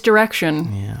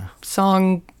misdirection. Yeah.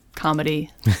 Song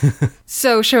comedy.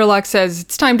 So Sherlock says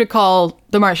it's time to call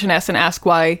the Marchioness and ask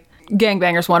why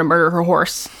gangbangers want to murder her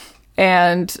horse.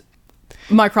 And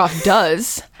Mycroft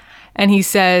does. And he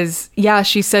says, yeah,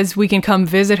 she says we can come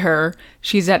visit her.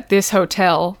 She's at this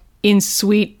hotel in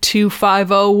suite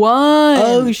 2501.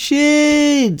 Oh,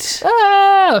 shit.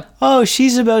 Ah! Oh,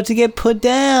 she's about to get put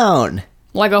down.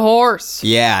 Like a horse.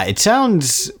 Yeah, it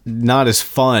sounds not as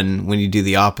fun when you do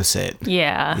the opposite.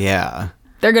 Yeah. Yeah.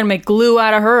 They're going to make glue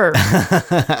out of her.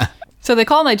 So they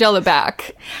call Nigella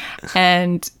back.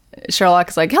 And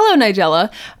Sherlock's like, hello, Nigella.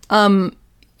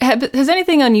 Has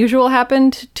anything unusual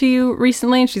happened to you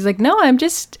recently? And she's like, no, I'm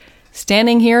just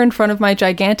standing here in front of my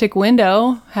gigantic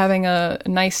window having a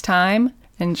nice time.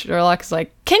 And Sherlock's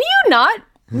like, can you not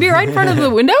be right in front of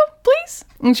the window, please?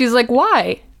 And she's like,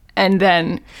 why? And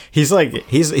then He's like,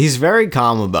 he's very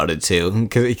calm about it too.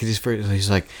 Cause he's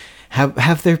like,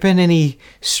 have there been any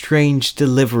strange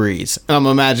deliveries? And I'm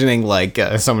imagining like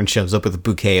someone shows up with a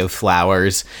bouquet of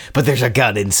flowers, but there's a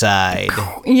gun inside.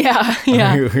 Yeah,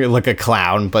 yeah. You're like a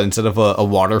clown, but instead of a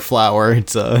water flower,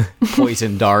 it's a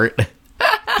poison dart.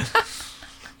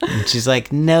 And she's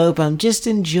like, nope, I'm just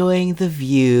enjoying the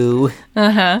view.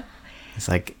 Uh-huh. It's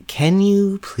like, can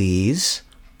you please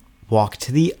walk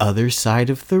to the other side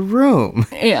of the room?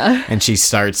 Yeah. And she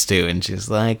starts to, and she's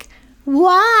like,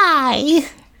 why?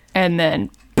 And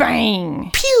then,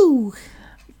 bang! Pew!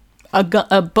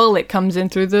 A bullet comes in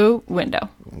through the window.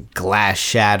 Glass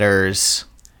shatters.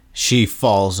 She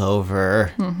falls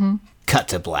over. Mm-hmm. Cut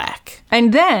to black.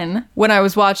 And then, when I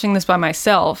was watching this by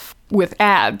myself with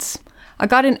ads, I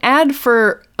got an ad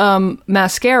for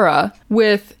mascara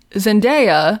with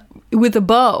Zendaya with a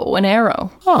bow and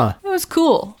arrow. Huh. It was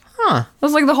cool. Huh. It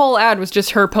was like the whole ad was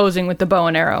just her posing with the bow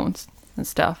and arrow and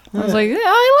stuff. I was like, yeah,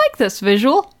 I like this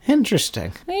visual.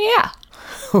 Interesting. Yeah.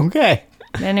 Okay.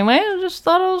 Anyway, I just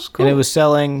thought it was cool. And it was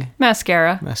selling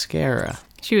mascara.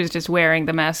 She was just wearing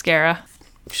the mascara.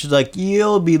 She's like,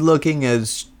 you'll be looking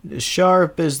as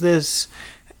sharp as this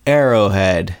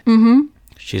arrowhead. Mm-hmm.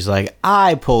 She's like,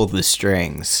 I pull the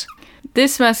strings.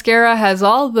 This mascara has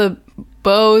all the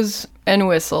bows and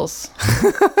whistles.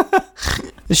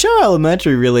 The show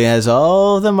Elementary really has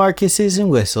all the Marcuses and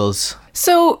whistles.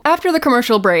 So after the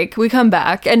commercial break, we come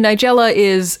back and Nigella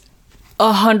is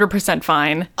 100%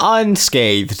 fine.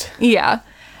 Unscathed. Yeah.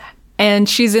 And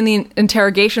she's in the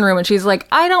interrogation room and she's like,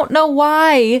 I don't know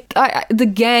why the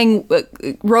gang,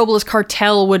 Robles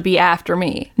Cartel, would be after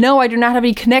me. No, I do not have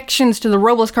any connections to the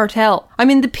Robles Cartel. I'm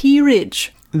in the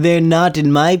peerage. They're not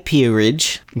in my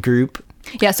peerage group.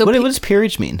 Yeah, so what does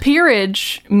peerage mean?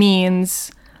 Peerage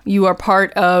means you are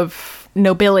part of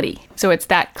nobility. So it's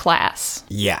that class.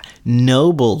 Yeah,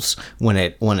 nobles when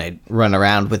it run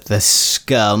around with the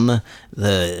scum,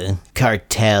 the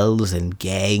cartels and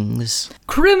gangs.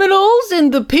 Criminals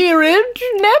in the peerage?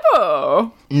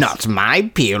 Never. Not my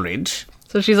peerage.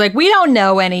 So she's like, we don't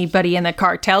know anybody in the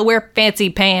cartel. We're fancy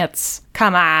pants.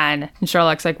 Come on. And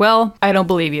Sherlock's like, well, I don't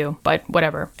believe you, but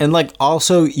whatever. And like,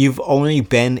 also, you've only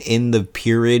been in the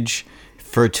peerage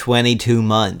for 22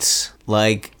 months.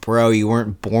 Like, bro, you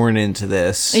weren't born into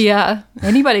this. Yeah.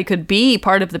 Anybody could be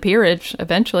part of the peerage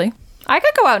eventually. I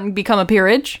could go out and become a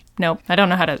peerage. Nope. I don't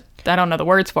know the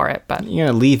words for it, but. You're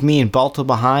gonna leave me and Balta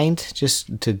behind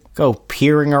just to go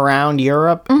peering around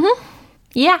Europe? Mm-hmm.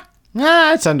 Yeah.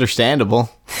 It's understandable.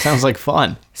 Sounds like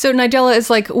fun. So Nigella is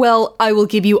like, well, I will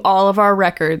give you all of our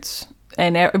records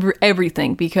and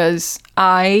everything because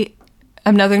I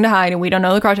have nothing to hide and we don't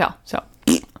know the cartel. So.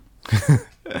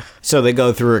 So they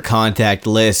go through her contact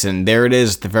list and there it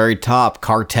is at the very top,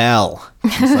 cartel.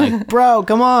 It's like, bro,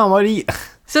 come on, what are you...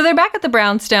 So they're back at the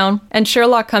brownstone and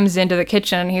Sherlock comes into the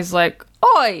kitchen and he's like,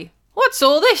 oi, what's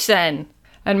all this then?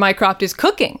 And Mycroft is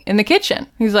cooking in the kitchen.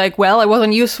 He's like, well, I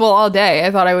wasn't useful all day.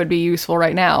 I thought I would be useful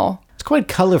right now. It's quite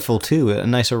colorful, too. A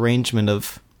nice arrangement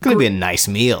of... Could be a nice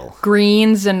meal.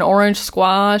 Greens and orange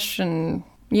squash and...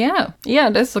 Yeah,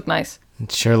 it does look nice.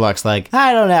 And Sherlock's like,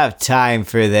 I don't have time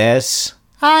for this.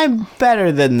 I'm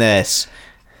better than this.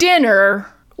 Dinner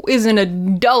is an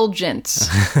indulgence.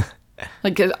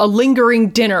 Like a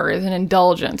lingering dinner is an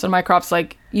indulgence. And Mycroft's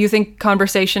like, you think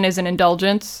conversation is an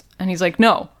indulgence? And he's like,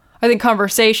 no. I think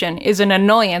conversation is an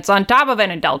annoyance on top of an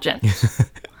indulgence.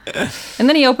 And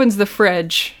then he opens the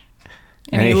fridge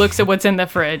and he looks at what's in the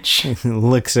fridge.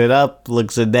 Looks it up,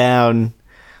 looks it down,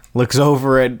 looks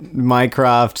over at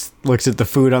Mycroft, looks at the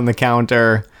food on the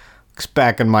counter, looks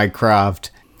back at Mycroft,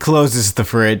 closes the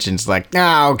fridge and is like,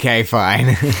 okay,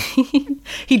 fine.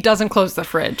 He doesn't close the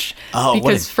fridge. Oh,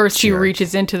 because first jerk. he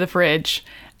reaches into the fridge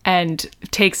and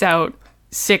takes out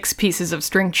 6 pieces of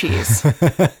string cheese.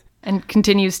 And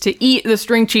continues to eat the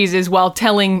string cheeses while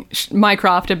telling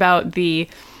Mycroft about the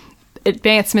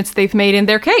advancements they've made in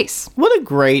their case. What a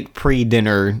great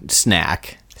pre-dinner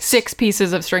snack. 6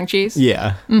 pieces of string cheese.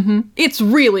 Yeah. Mm-hmm. It's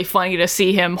really funny to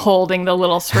see him holding the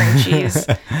little string cheese.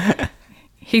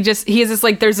 He has this,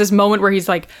 like, there's this moment where he's,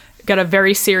 like, got a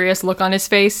very serious look on his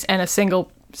face and a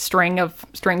single string of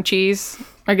string cheese.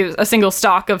 Like, a single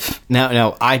stalk of...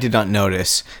 Now, I did not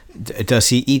notice. Does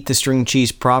he eat the string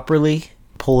cheese properly?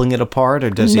 Pulling it apart, or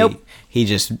does he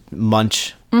just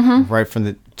munch right from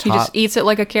the top? He just eats it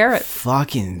like a carrot.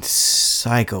 Fucking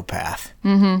psychopath.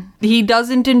 Mm-hmm. He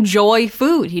doesn't enjoy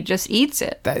food. He just eats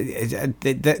it.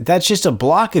 That's just a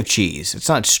block of cheese. It's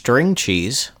not string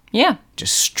cheese. Yeah.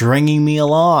 Just stringing me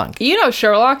along. You know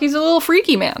Sherlock, he's a little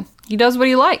freaky man. He does what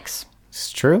he likes.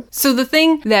 It's true. So the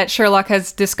thing that Sherlock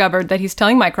has discovered that he's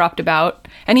telling Mycroft about,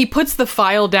 and he puts the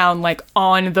file down like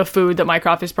on the food that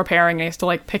Mycroft is preparing, and he has to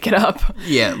like pick it up.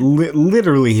 Yeah,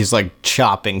 literally he's like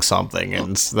chopping something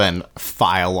and then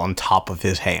file on top of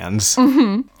his hands.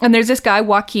 And there's this guy,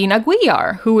 Joaquin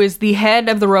Aguilar, who is the head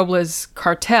of the Robles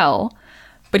cartel,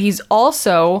 but he's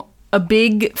also a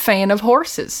big fan of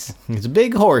horses. He's a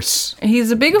big horse.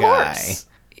 He's a big guy. horse.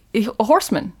 A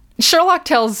horseman. Sherlock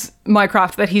tells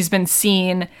Mycroft that he's been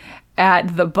seen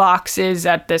at the boxes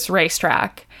at this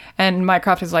racetrack. And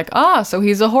Mycroft is like, so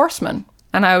he's a horseman.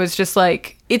 And I was just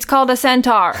like, it's called a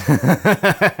centaur.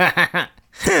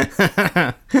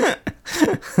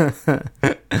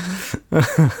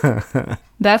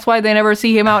 That's why they never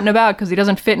see him out and about, because he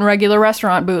doesn't fit in regular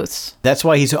restaurant booths. That's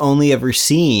why he's only ever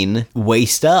seen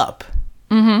waist up.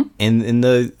 In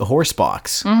the horse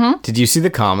box. Did you see the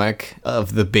comic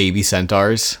of the baby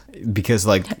centaurs? Because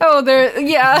like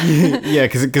Yeah,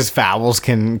 because fowls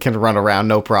can run around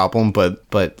no problem, but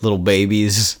little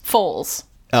babies. foals.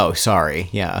 Oh, sorry,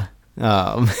 yeah.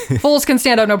 Foals can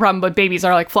stand up no problem, but babies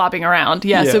are like flopping around.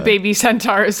 Yeah, so Yeah. baby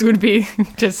centaurs would be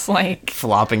just like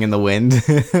Flopping in the wind,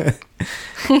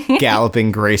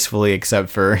 galloping gracefully, except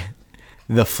for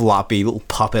the floppy little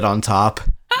puppet on top.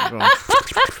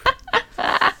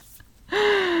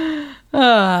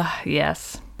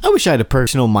 yes. I wish I had a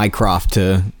personal Mycroft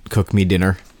to cook me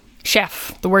dinner.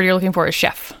 Chef. The word you're looking for is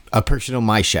chef. A personal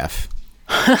my chef.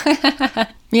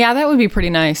 Yeah, that would be pretty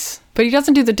nice. But he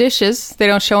doesn't do the dishes. They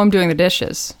don't show him doing the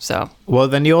dishes. So, Well,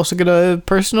 then you also get a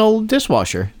personal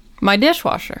dishwasher. my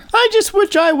dishwasher. I just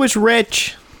wish I was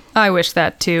rich. I wish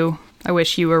that too. I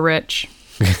wish you were rich.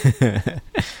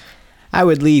 I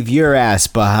would leave your ass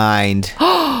behind.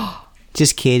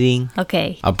 Just kidding.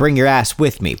 Okay. I'll bring your ass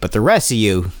with me, but the rest of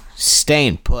you,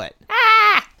 staying put.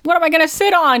 What am I going to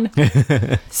sit on?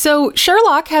 So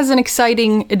Sherlock has an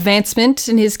exciting advancement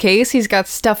in his case. He's got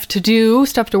stuff to do,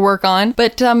 stuff to work on.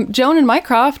 But Joan and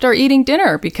Mycroft are eating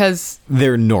dinner because,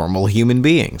 They're normal human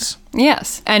beings.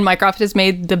 yes. And Mycroft has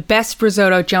made the best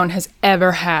risotto Joan has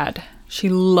ever had. She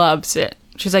loves it.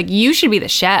 She's like, you should be the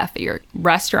chef at your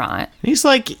restaurant. And he's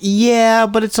like, yeah,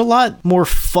 but it's a lot more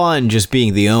fun just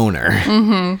being the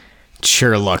owner.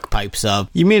 Sherlock pipes up.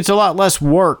 You mean it's a lot less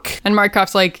work? And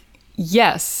Mycroft's like,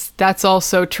 yes, that's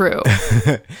also true.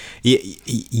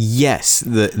 Yes,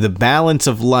 the balance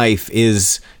of life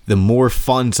is the more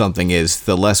fun something is,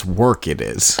 the less work it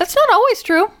is. That's not always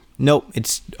true. Nope,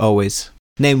 it's always.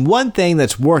 Name one thing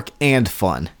that's work and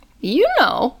fun. You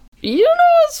know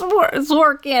it's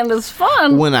work and it's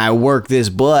fun. When I work this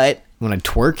butt, when I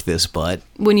twerk this butt.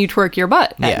 When you twerk your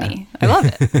butt at Yeah. me. I love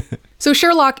it. So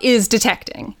Sherlock is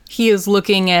detecting. He is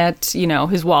looking at,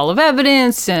 his wall of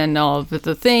evidence and all of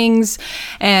the things,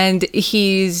 and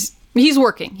he's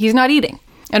working. He's not eating.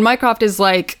 And Mycroft is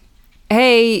like,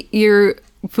 hey, your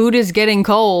food is getting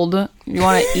cold. You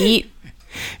want to eat?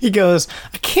 He goes,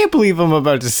 I can't believe I'm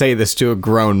about to say this to a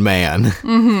grown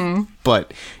man.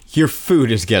 But your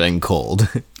food is getting cold.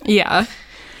 Yeah.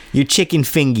 Your chicken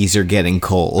fingies are getting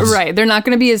cold. Right. They're not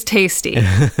going to be as tasty.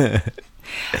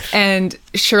 And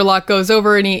Sherlock goes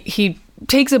over and he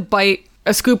takes a bite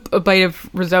of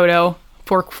risotto,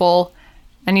 forkful,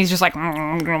 and he's just like,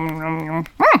 and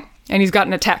he's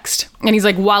gotten a text. And he's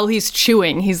like, while he's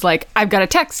chewing, he's like, I've got a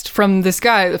text from this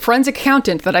guy, the forensic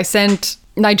accountant that I sent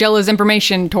Nigella's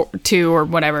information to or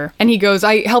whatever. And he goes,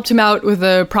 I helped him out with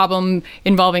a problem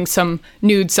involving some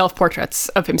nude self-portraits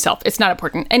of himself. It's not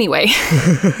important. Anyway,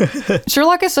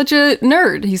 Sherlock is such a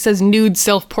nerd. He says nude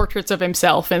self-portraits of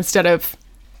himself instead of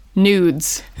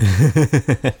nudes.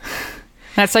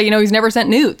 That's how you know he's never sent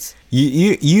nudes.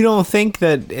 You don't think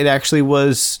that it actually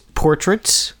was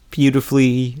portraits,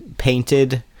 beautifully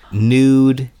painted,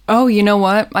 nude? Oh, you know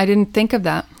what? I didn't think of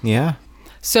that. Yeah.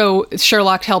 So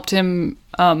Sherlock helped him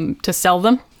to sell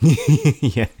them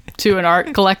Yeah. to an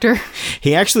art collector.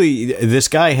 He actually, this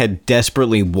guy had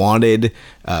desperately wanted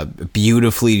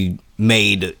beautifully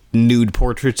made nude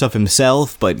portraits of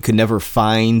himself, but could never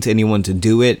find anyone to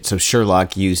do it. So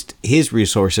Sherlock used his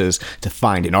resources to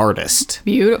find an artist.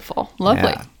 Beautiful. Lovely.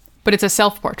 Yeah. But it's a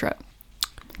self-portrait.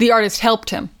 The artist helped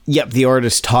him. Yep, the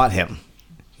artist taught him.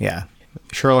 Yeah.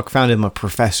 Sherlock found him a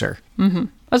professor.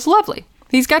 That's lovely.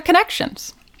 He's got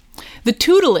connections. The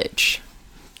tutelage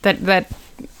that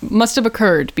must have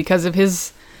occurred because of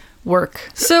his work.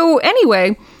 So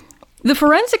anyway, the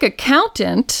forensic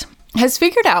accountant has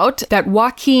figured out that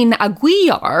Joaquin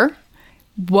Aguilar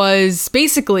was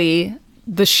basically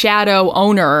the shadow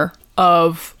owner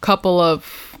of a couple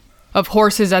of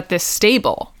horses at this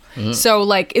stable. So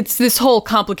like it's this whole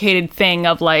complicated thing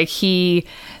of like he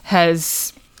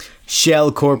has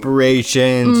shell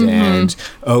corporations and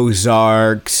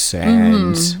Ozarks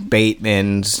and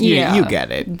Batemans. You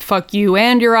get it. Fuck you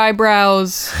and your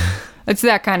eyebrows. It's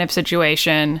that kind of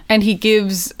situation. And he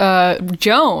gives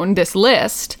Joan this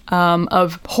list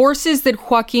of horses that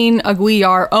Joaquin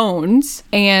Aguilar owns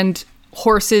and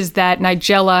horses that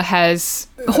Nigella has.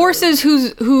 Horses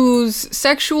whose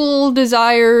sexual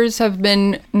desires have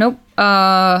been...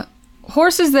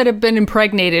 horses that have been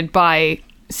impregnated by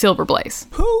Silver Blaze.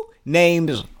 Who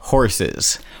names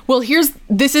horses? Well, yes.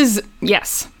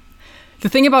 The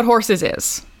thing about horses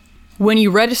is, when you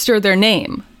register their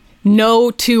name, no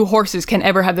two horses can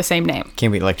ever have the same name.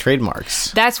 Can't be like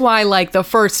trademarks. That's why, like, the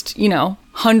first,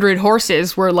 100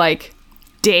 horses were like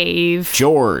Dave,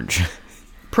 George,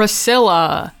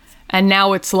 Priscilla, and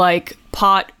now it's like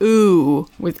Pot-oo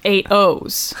with 8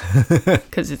 O's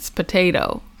because it's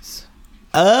potatoes.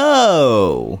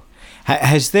 Oh.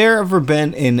 Has there ever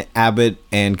been an Abbott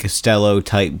and Costello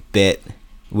type bit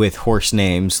with horse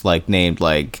names named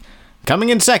coming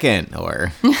in second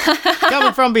or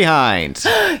coming from behind?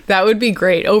 That would be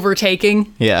great.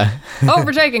 Overtaking. Yeah.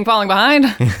 Overtaking, falling behind.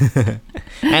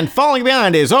 And falling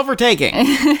behind is overtaking.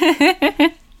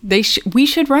 We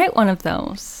should write one of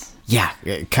those. Yeah,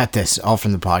 cut this all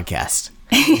from the podcast.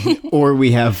 Or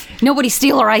we have... Nobody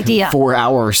steal our idea. 4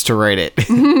 hours to write it.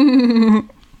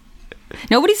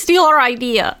 Nobody steal our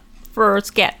idea for a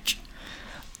sketch.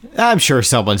 I'm sure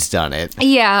someone's done it.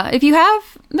 Yeah, if you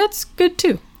have, that's good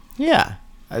too. Yeah.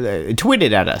 Twit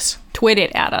it at us. Twit it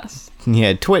at us.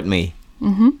 Yeah, twit me.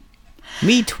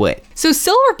 Me twit. So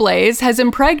Silver Blaze has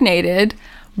impregnated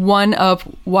one of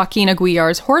Joaquin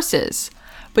Aguilar's horses.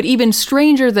 But even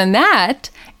stranger than that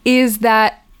is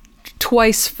that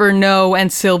Twice for No and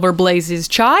Silver Blaze's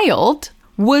child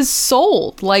was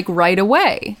sold right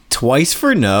away. Twice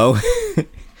for No?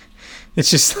 It's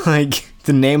just like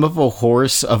the name of a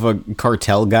horse of a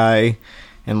cartel guy,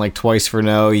 and Twice for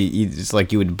No, it's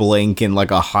like you would blink in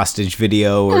a hostage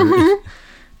video, or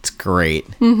it's great.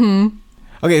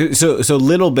 Okay, so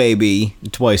Little Baby,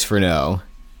 Twice for No,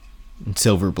 and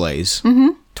Silver Blaze,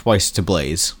 Twice to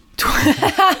Blaze.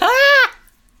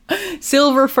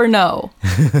 Silver for No.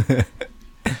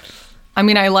 I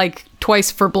mean, I like Twice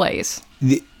for Blaze.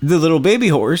 The Little Baby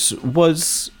horse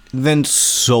was then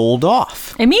sold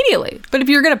off immediately. But if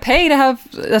you're going to pay to have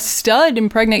a stud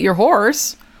impregnate your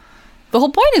horse, the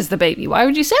whole point is the baby. Why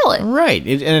would you sell it? Right.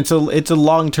 And it's a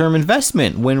long-term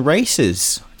investment. Win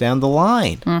races down the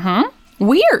line.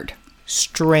 Weird.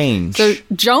 Strange. So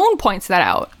Joan points that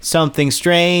out. Something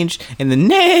strange in the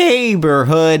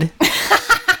neighborhood.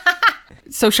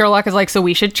 So Sherlock is like, so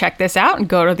we should check this out and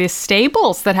go to these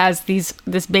stables that has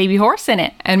this baby horse in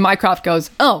it. And Mycroft goes,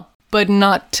 oh, but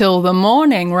not till the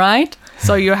morning, right?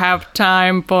 So you have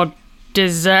time for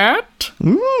dessert?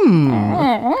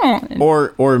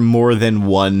 Or more than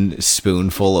one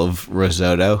spoonful of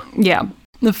risotto. Yeah.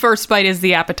 The first bite is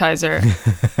the appetizer.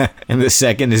 And the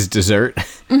second is dessert.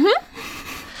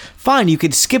 Fine, you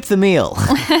could skip the meal.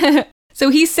 So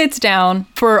he sits down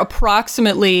for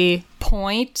approximately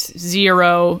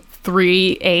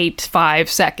 0.0385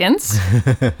 seconds,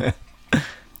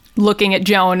 looking at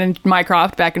Joan and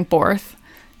Mycroft back and forth.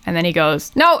 And then he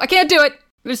goes, no, I can't do it.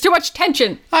 There's too much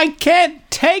tension. I can't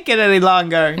take it any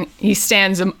longer. He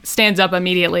stands up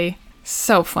immediately.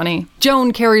 So funny.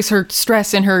 Joan carries her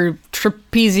stress in her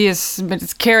trapezius, but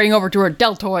it's carrying over to her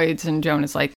deltoids. And Joan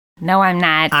is like, no, I'm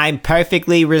not. I'm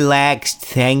perfectly relaxed.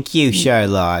 Thank you,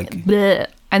 Sherlock. Blech.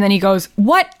 And then he goes,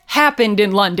 what happened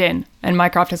in London? And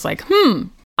Mycroft is like,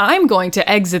 I'm going to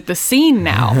exit the scene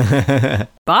now.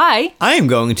 Bye. I am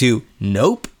going to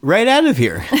nope right out of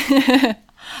here.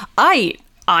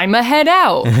 I'm a head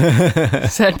out,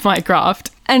 said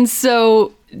Mycroft. And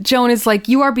so Joan is like,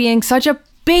 you are being such a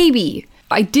baby.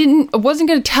 I wasn't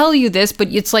going to tell you this, but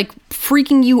it's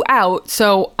freaking you out.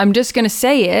 So I'm just going to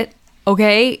say it.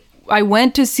 Okay. I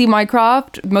went to see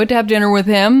Mycroft, went to have dinner with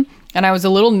him, and I was a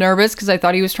little nervous because I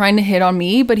thought he was trying to hit on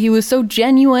me, but he was so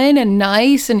genuine and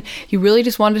nice, and he really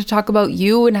just wanted to talk about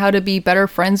you and how to be better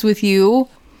friends with you.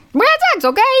 We're at sex,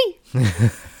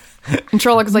 okay? And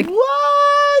Sherlock is like,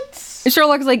 what? And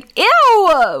Sherlock is like, ew,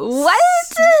 what?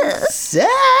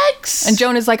 Sex? And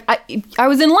Joan is like, I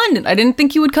was in London. I didn't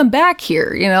think you would come back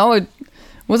here, I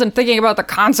wasn't thinking about the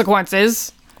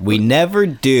consequences. We never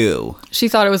do. She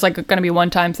thought it was going to be a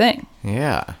one-time thing.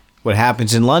 Yeah. What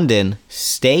happens in London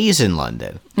stays in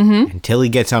London until he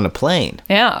gets on a plane.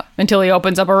 Yeah, until he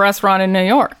opens up a restaurant in New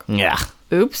York. Yeah.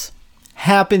 Oops.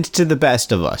 Happens to the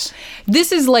best of us.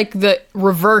 This is like the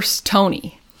reverse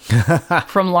Tony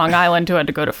from Long Island who had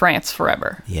to go to France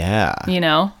forever. Yeah.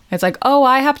 It's like, oh,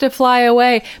 I have to fly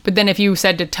away. But then if you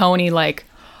said to Tony,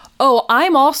 oh,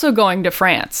 I'm also going to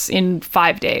France in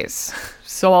 5 days.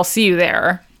 So I'll see you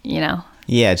there, you know.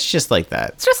 Yeah, it's just like that.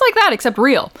 It's just like that, except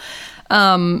real.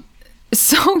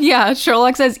 So yeah,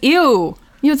 Sherlock says, ew,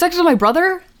 you had sex with my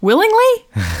brother? Willingly?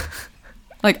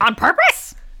 Like, on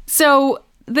purpose? So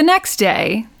the next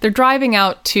day, they're driving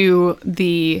out to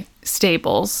the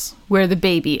stables where the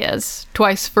baby is,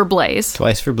 Twice for Blaze.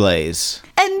 Twice for Blaze.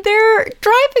 And they're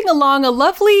driving along a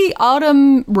lovely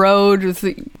autumn road with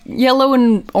the yellow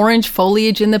and orange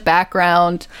foliage in the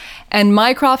background. And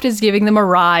Mycroft is giving them a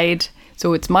ride.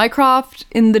 So it's Mycroft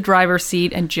in the driver's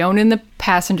seat and Joan in the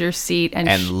passenger seat.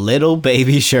 And little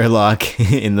baby Sherlock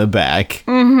in the back.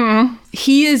 Mm-hmm.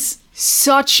 He is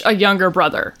such a younger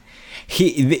brother.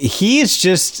 He is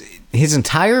just, his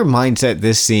entire mindset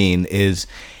this scene is,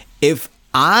 if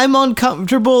I'm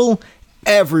uncomfortable,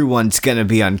 everyone's gonna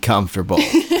be uncomfortable.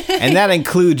 And that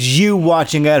includes you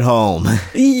watching at home.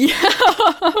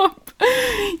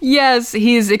 Yes,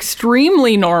 he's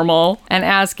extremely normal and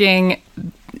asking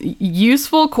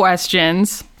useful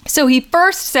questions. So he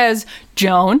first says,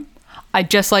 Joan,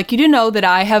 I'd just like you to know that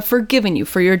I have forgiven you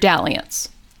for your dalliance.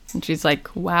 And she's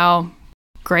like, wow,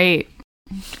 great.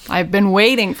 I've been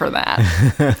waiting for that.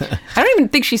 I don't even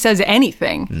think she says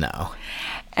anything. No.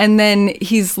 And then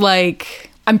he's like,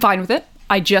 I'm fine with it.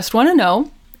 I just want to know,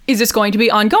 is this going to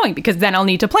be ongoing? Because then I'll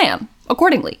need to plan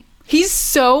accordingly. He's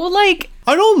so like...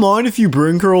 I don't mind if you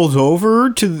bring girls over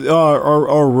to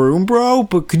our room, bro,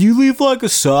 but could you leave like a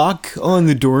sock on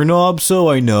the doorknob so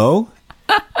I know?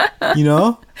 You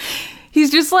know? He's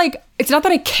just like, it's not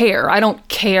that I care. I don't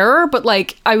care, but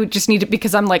like, I would just need to,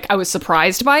 because I'm like, I was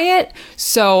surprised by it.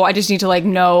 So I just need to like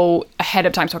know ahead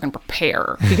of time so I can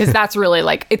prepare. Because that's really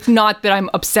like, it's not that I'm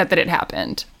upset that it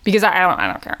happened. Because I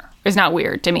don't care. It's not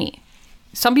weird to me.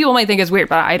 Some people might think it's weird,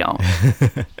 but I don't.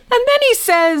 And then he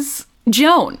says,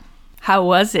 Joan, how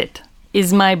was it?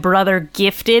 Is my brother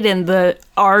gifted in the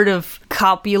art of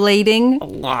copulating?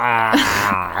 And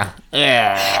the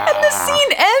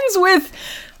scene ends with,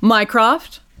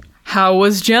 Mycroft, how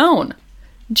was Joan?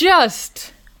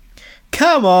 Just...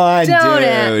 Come on, dude.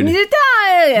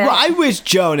 Well, I wish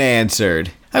Joan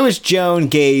answered. I wish Joan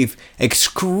gave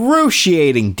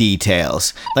excruciating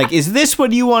details. Like, is this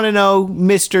what you want to know,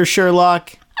 Mr.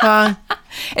 Sherlock? Huh?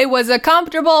 It was a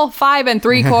comfortable 5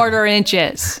 3/4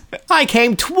 inches. I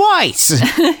came twice.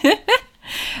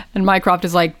 And Mycroft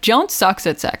is like, Joan sucks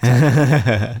at sex.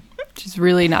 Which is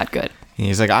really not good.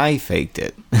 He's like, I faked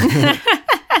it.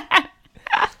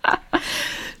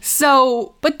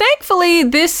 So, but thankfully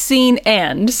this scene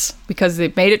ends because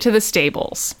they've made it to the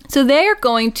stables. So they are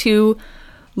going to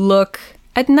look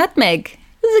at Nutmeg.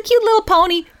 This is a cute little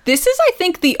pony. This is, I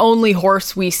think, the only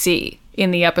horse we see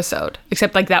in the episode,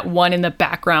 except like that one in the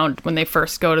background when they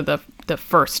first go to the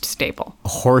first stable.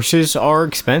 Horses are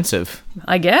expensive,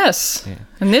 I guess. Yeah.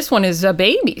 And this one is a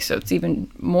baby, so it's even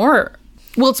more...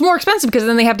 Well, it's more expensive because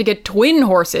then they have to get twin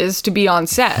horses to be on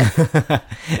set.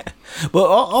 Well,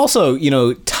 also, you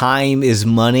know, time is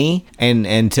money,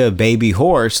 and to a baby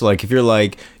horse, like, if you're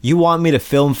like, you want me to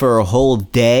film for a whole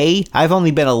day? I've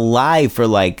only been alive for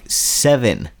like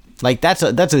 7. Like,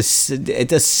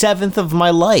 it's a seventh of my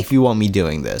life you want me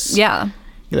doing this. Yeah.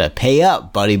 You gotta pay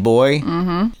up, buddy boy.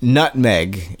 Mm-hmm.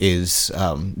 Nutmeg is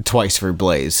Twice for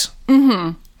Blaze.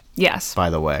 Mm-hmm. Yes. By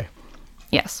the way.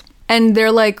 Yes. And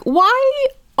they're like, why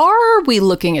are we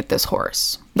looking at this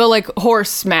horse? The like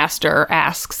horse master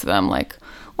asks them like,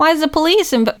 why is the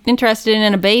police interested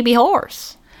in a baby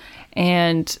horse?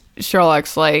 And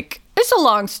Sherlock's like, it's a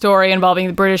long story involving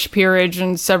the British peerage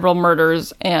and several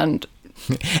murders and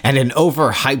an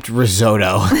overhyped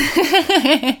risotto.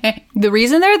 The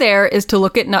reason they're there is to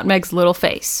look at Nutmeg's little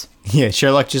face. Yeah,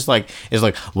 Sherlock just like is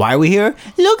like, why are we here?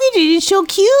 Look at it, it's so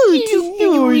cute.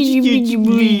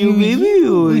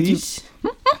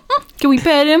 Can we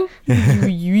pet him?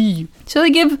 So they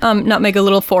give Nutmeg a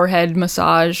little forehead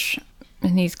massage,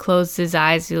 and he's closed his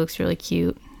eyes. He looks really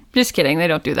cute. Just kidding, they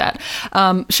don't do that.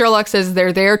 Sherlock says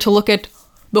they're there to look at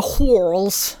the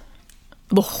whorls.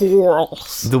 The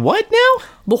whorls. The what now?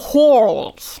 The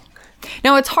whorls.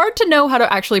 Now, it's hard to know how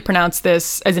to actually pronounce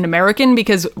this as an American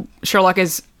because Sherlock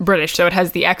is British, so it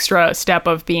has the extra step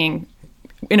of being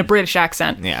in a British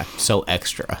accent. Yeah, so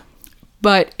extra.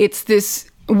 But it's this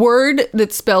word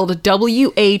that's spelled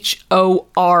W-H-O-R-L-S.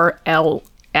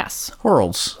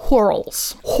 Whorls.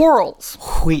 Whorls. Whorls.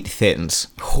 Wheat thins.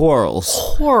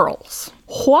 Whorls. Whorls.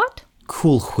 What?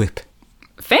 Cool Whip.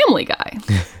 Family Guy.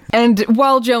 And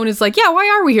while Joan is like, yeah, why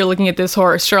are we here looking at this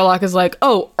horse? Sherlock is like,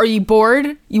 oh, are you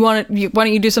bored? Why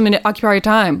don't you do something to occupy your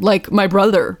time? Like my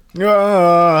brother.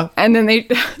 And then they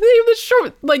have this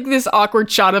short, like this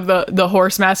awkward shot of the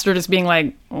horse master just being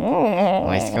like, oh.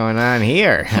 What's going on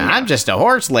here? I'm just a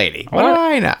horse lady. What do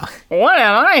I know? What did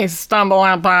I stumble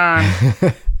upon?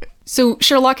 So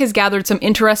Sherlock has gathered some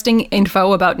interesting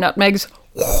info about Nutmeg's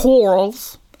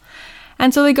whorls.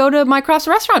 And so they go to Mycroft's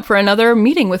restaurant for another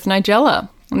meeting with Nigella.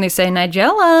 And they say,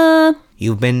 Nigella,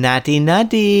 You've been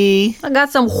naughty. I got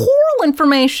some whorl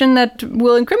information that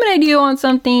will incriminate you on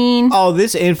something. Oh,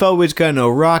 this info is gonna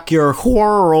rock your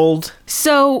world.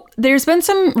 So there's been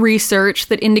some research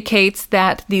that indicates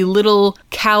that the little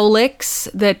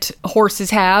cowlicks that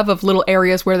horses have of little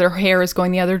areas where their hair is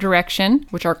going the other direction,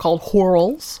 which are called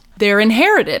whorls, they're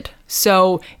inherited.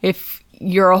 So if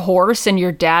you're a horse and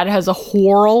your dad has a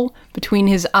whorl between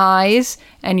his eyes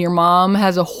and your mom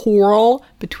has a whorl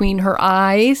between her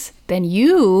eyes, then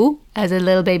you, as a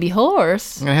little baby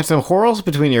horse... I'm gonna have some whorls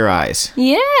between your eyes.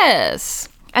 Yes.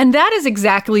 And that is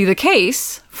exactly the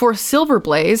case for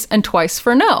Silverblaze and Twice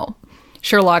for No.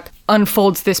 Sherlock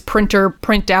unfolds this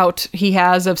printout he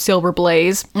has of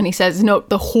Silverblaze, and he says, note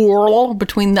the whorl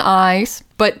between the eyes.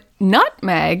 But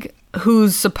Nutmeg,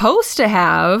 who's supposed to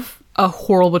have a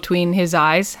whorl between his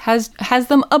eyes, has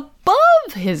them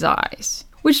above his eyes,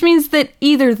 which means that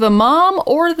either the mom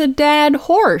or the dad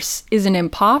horse is an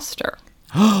imposter.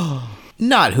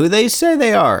 Not who they say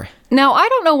they are. Now, I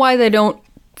don't know why they don't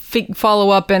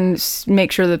follow up and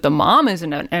make sure that the mom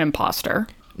isn't an imposter.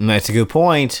 That's a good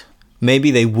point. Maybe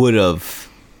they would have.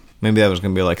 Maybe that was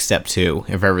going to be like step 2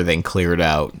 if everything cleared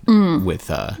out with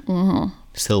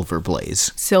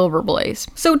Silverblaze.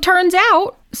 Silverblaze. So it turns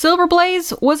out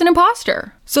Silverblaze was an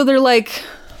imposter. So they're like,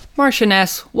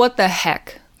 Marchioness, what the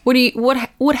heck?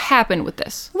 What happened with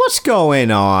this? What's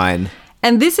going on?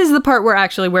 And this is the part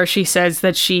where she says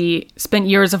that she spent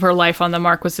years of her life on the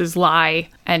Marquis's lie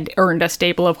and earned a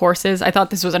stable of horses. I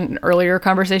thought this was an earlier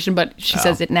conversation, but she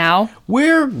says it now.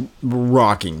 We're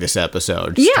rocking this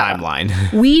episode's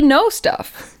timeline. We know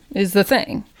stuff, is the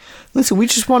thing. Listen, we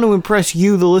just want to impress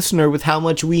you, the listener, with how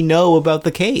much we know about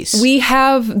the case. We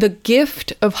have the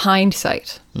gift of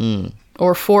hindsight.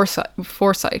 Or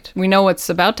foresight. We know what's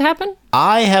about to happen.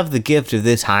 I have the gift of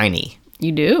this hiney.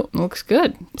 You do. Looks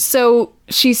good. So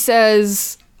she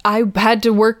says, I had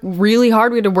to work really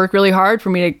hard. We had to work really hard for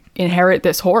me to inherit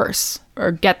this horse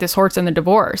or get this horse in the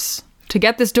divorce. To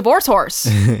get this divorce horse.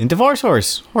 Divorce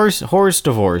horse. Horse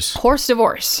divorce. Horse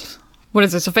divorce. What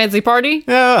is this, a fancy party?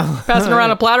 Yeah. Passing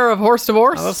around a platter of horse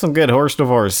divorce? Oh, that's some good horse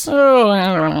divorce.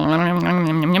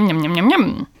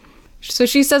 So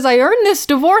she says, I earned this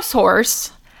divorce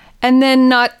horse, and then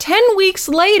not 10 weeks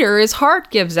later, his heart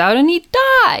gives out and he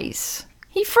dies.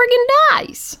 He friggin'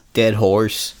 dies. Dead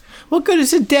horse. What good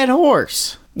is a dead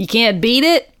horse? You can't beat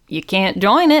it. You can't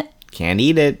join it. Can't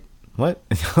eat it. What?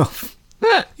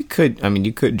 You could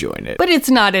join it. But it's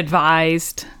not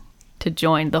advised to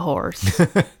join the horse.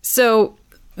 So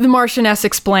the Marchioness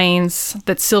explains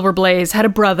that Silverblaze had a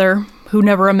brother who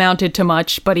never amounted to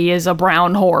much, but he is a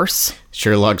brown horse.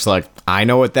 Sherlock's like, I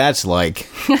know what that's like.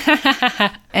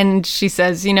 And she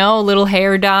says, a little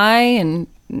hair dye, and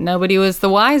nobody was the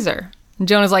wiser. And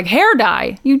Jonah's like, hair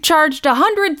dye? You charged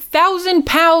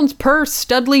 £100,000 per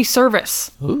Studley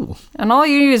service. Ooh. And all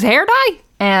you need is hair dye?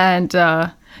 And,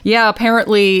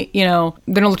 apparently, they don't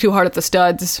look too hard at the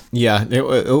studs. Yeah.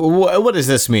 What does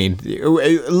this mean?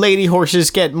 Lady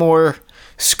horses get more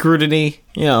scrutiny?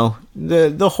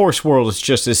 The horse world is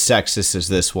just as sexist as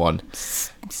this one.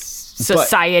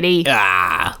 Society.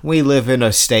 We live in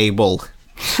a stable.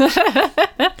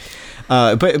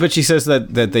 But she says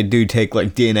that they do take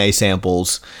like DNA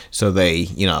samples, so they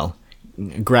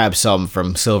grab some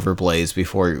from Silverblaze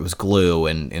before it was glue,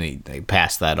 and they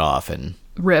pass that off and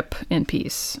rip in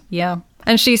peace. Yeah,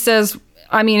 and she says,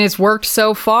 it's worked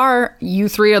so far. You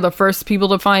 3 are the first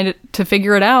people to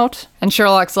figure it out. And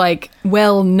Sherlock's like,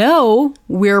 well, no,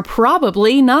 we're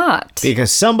probably not,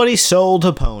 because somebody sold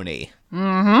a pony.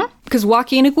 Because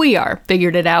Joaquin Aguiar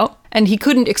figured it out, and he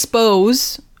couldn't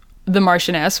expose the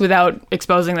Marchioness without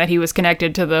exposing that he was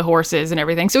connected to the horses and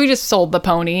everything. So he just sold the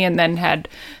pony and then had,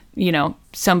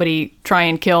 somebody try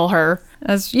and kill her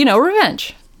as,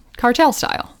 revenge. Cartel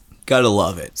style. Gotta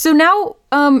love it. So now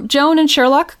Joan and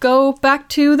Sherlock go back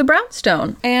to the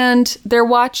Brownstone, and they're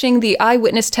watching the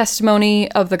eyewitness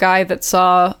testimony of the guy that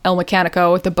saw El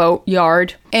Mecanico at the boat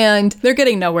yard, and they're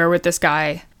getting nowhere with this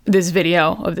guy. This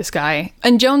video of this guy.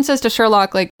 And Joan says to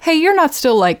Sherlock, like, hey, you're not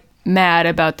still, like, mad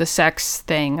about the sex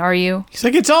thing, are you? He's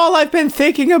like, it's all I've been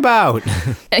thinking about.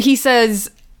 He says,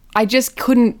 I just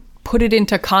couldn't put it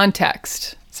into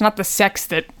context. It's not the sex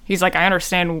that he's like, I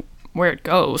understand where it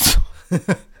goes.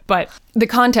 But the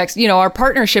context, our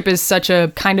partnership is such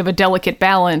a kind of a delicate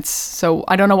balance. So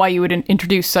I don't know why you would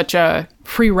introduce such a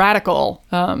free radical,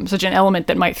 such an element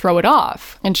that might throw it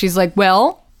off. And she's like,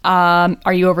 well,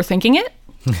 are you overthinking it?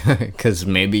 Because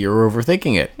maybe you're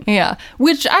overthinking it. Yeah,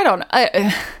 which I don't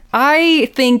know. I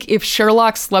think if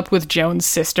Sherlock slept with Joan's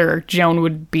sister, Joan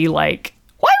would be like,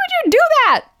 why would you do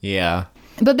that? Yeah.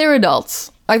 But they're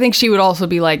adults. I think she would also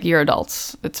be like, you're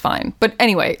adults. It's fine. But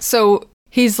anyway, so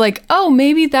he's like, oh,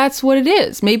 maybe that's what it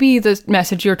is. Maybe the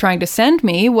message you're trying to send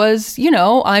me was,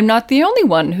 I'm not the only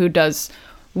one who does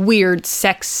weird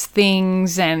sex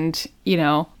things and,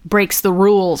 breaks the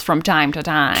rules from time to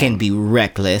time. Can be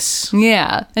reckless.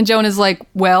 Yeah. And Joan is like,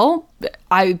 well,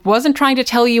 I wasn't trying to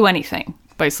tell you anything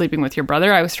by sleeping with your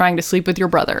brother. I was trying to sleep with your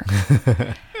brother.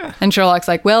 And Sherlock's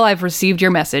like, well, I've received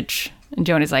your message. And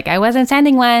Joan is like, I wasn't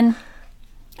sending one.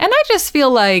 And I just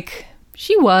feel like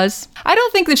she was. I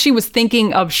don't think that she was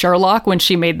thinking of Sherlock when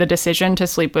she made the decision to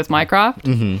sleep with Mycroft.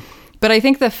 Mm-hmm. But I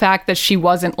think the fact that she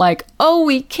wasn't like, oh,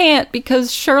 we can't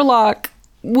because Sherlock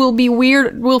will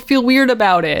feel weird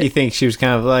about it. You think she was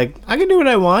kind of like, I can do what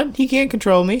I want. He can't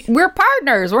control me. We're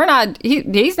partners. We're not,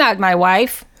 he's not my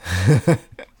wife.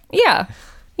 Yeah,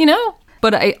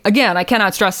 But I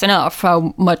cannot stress enough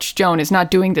how much Joan is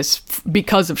not doing this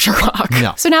because of Sherlock.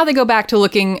 No. So now they go back to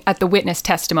looking at the witness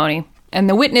testimony. And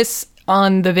the witness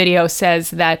on the video says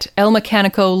that El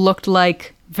Mecanico looked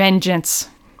like vengeance.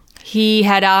 He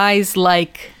had eyes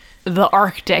like the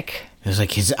Arctic. It was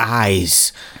like his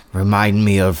eyes remind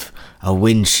me of a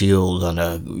windshield on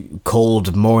a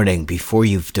cold morning before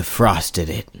you've defrosted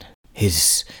it.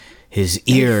 His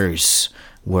ears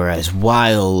were as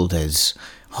wild as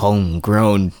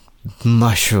homegrown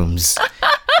mushrooms.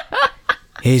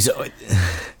 His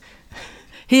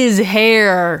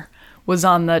hair was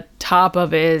on the top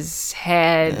of his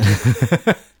head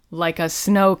like a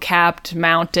snow-capped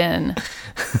mountain.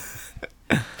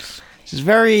 It's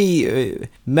very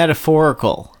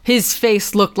metaphorical. His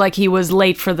face looked like he was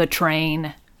late for the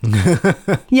train.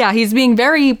 Yeah, he's being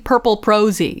very purple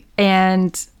prosy.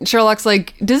 And Sherlock's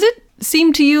like, does it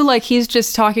seem to you like he's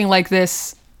just talking like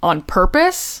this on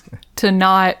purpose to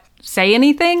not say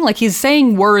anything? Like he's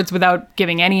saying words without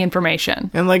giving any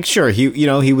information. And like, sure,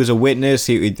 he was a witness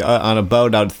on a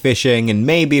boat out fishing, and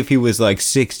maybe if he was like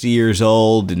 60 years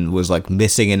old and was like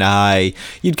missing an eye,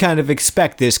 you'd kind of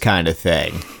expect this kind of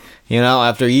thing.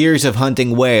 After years of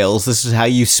hunting whales, this is how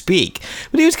you speak.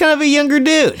 But he was kind of a younger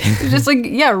dude. He's just like,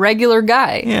 regular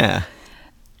guy. Yeah.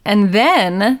 And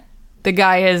then the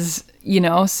guy is,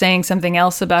 saying something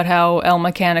else about how El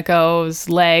Mecanico's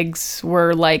legs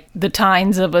were like the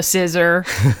tines of a scissor.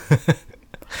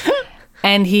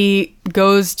 And he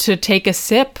goes to take a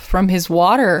sip from his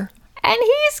water. And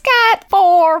he's got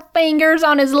 4 fingers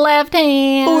on his left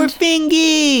hand. 4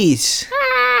 fingies!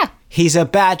 Ah! He's a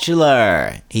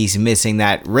bachelor. He's missing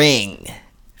that ring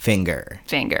finger.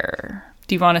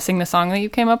 Do you want to sing the song that you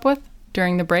came up with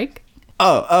during the break?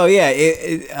 Oh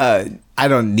yeah. I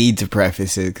don't need to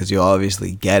preface it because you'll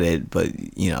obviously get it, but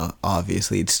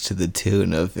obviously it's to the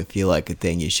tune of "If you like a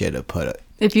thing, you should have put it."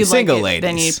 If you single like it,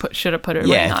 ladies. then you should have put it.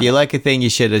 Yeah, right if on you it. like a thing, you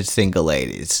should have single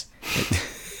ladies.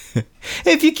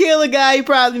 If you kill a guy, you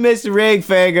probably missed a ring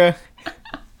finger.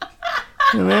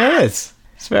 And there it is.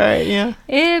 It's very,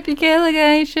 If you kill a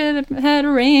guy, you should have had a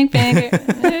ring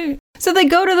finger. So they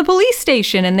go to the police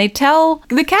station and they tell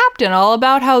the captain all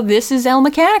about how this is El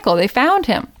Mecanico. They found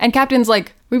him. And captain's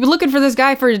like, we've been looking for this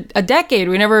guy for a decade.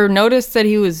 We never noticed that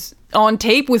he was on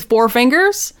tape with 4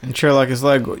 fingers. And Sherlock is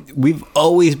like, we've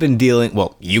always been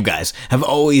you guys have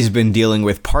always been dealing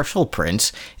with partial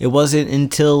prints. It wasn't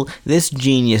until this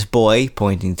genius boy,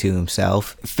 pointing to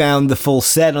himself, found the full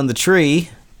set on the tree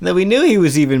that we knew he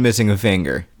was even missing a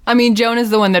finger. I mean, Joan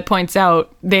is the one that points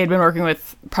out they had been working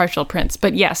with partial prints.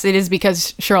 But yes, it is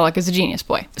because Sherlock is a genius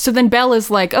boy. So then Belle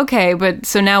is like, okay, but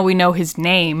so now we know his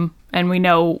name and we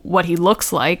know what he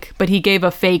looks like, but he gave a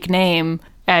fake name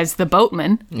as the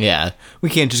boatman. Yeah,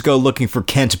 we can't just go looking for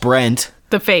Kent Brent.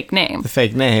 The fake name. The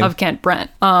fake name. Of Kent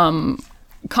Brent.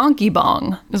 Conky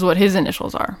Bong is what his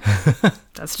initials are.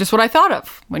 That's just what I thought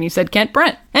of when you said Kent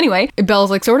Brent. Anyway,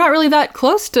 Belle's like, so we're not really that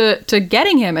close to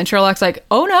getting him. And Sherlock's like,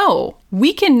 oh no,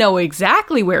 we can know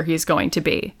exactly where he's going to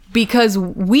be because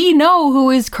we know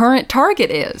who his current target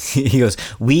is. He goes,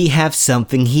 we have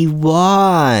something he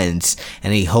wants.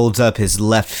 And he holds up his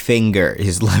left finger,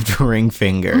 his left ring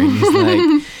finger. And he's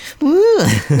like,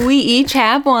 ooh. We each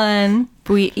have one.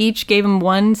 We each gave him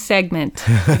one segment.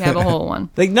 We have a whole one.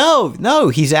 Like, no,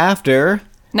 he's after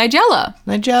Nigella.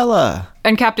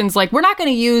 And Captain's like, we're not going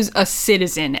to use a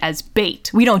citizen as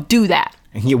bait. We don't do that.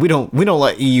 Yeah, we don't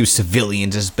let you use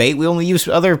civilians as bait. We only use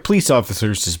other police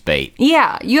officers as bait.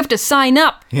 Yeah, you have to sign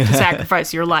up to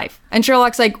sacrifice your life. And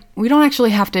Sherlock's like, we don't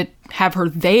actually have to have her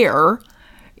there.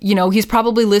 You know, he's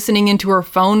probably listening into her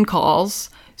phone calls,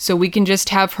 so we can just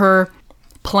have her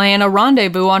plan a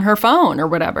rendezvous on her phone or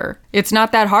whatever. It's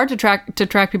not that hard to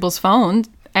track people's phones.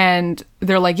 And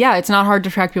they're like, yeah, it's not hard to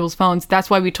track people's phones. That's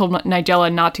why we told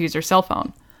Nigella not to use her cell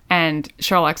phone. And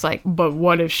Sherlock's like, but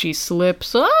what if she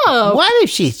slips up? What if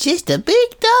she's just a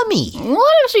big dummy?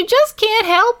 What if she just can't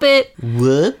help it?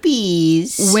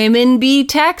 Whoopies. Women be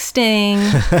texting.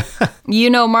 You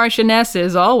know, Marchioness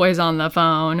is always on the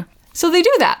phone. So they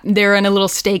do that. They're in a little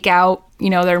stakeout. You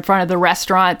know, they're in front of the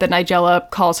restaurant that Nigella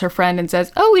calls her friend and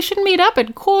says, oh, we should meet up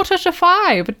at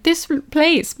 4:45 at this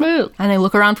place. And they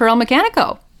look around for El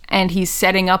Mechanico. And he's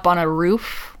setting up on a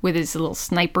roof with his little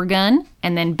sniper gun.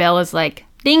 And then Bella's like,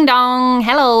 ding dong,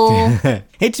 hello.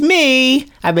 It's me.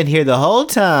 I've been here the whole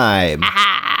time.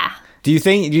 Ah. Do you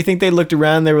think they looked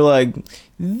around and they were like,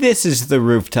 this is the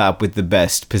rooftop with the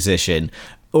best position?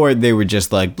 Or they were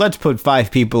just like, let's put 5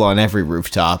 people on every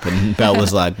rooftop. And Belle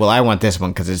was like, well, I want this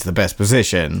one because it's the best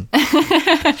position.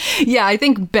 Yeah, I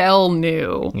think Belle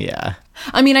knew. Yeah.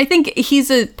 I mean, I think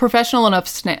he's a professional enough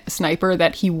sniper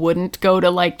that he wouldn't go to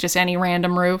like just any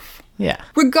random roof. Yeah.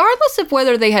 Regardless of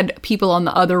whether they had people on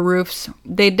the other roofs,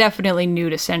 they definitely knew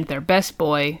to send their best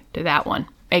boy to that one,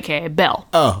 aka Belle.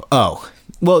 Oh.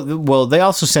 Well, they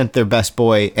also sent their best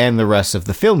boy and the rest of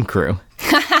the film crew.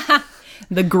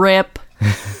 The grip,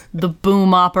 the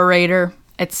boom operator,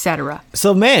 etc.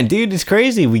 So, man, dude, it's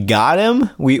crazy. We got him.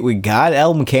 We got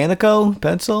El Mechanico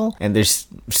pencil, and there's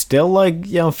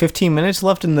still 15 minutes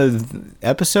left in the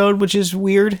episode, which is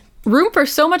weird. Room for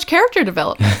so much character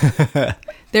development.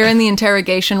 They're in the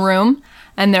interrogation room,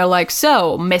 and they're like,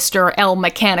 so, Mr. El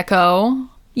Mechanico,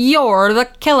 you're the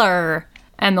killer.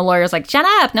 And the lawyer's like, shut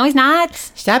up. No, he's not.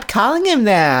 Stop calling him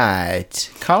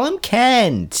that. Call him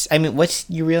Kent. I mean, what's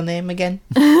your real name again?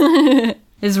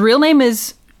 His real name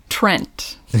is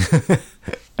Trent.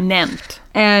 Nemt.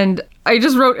 And I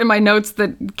just wrote in my notes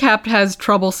that Cap has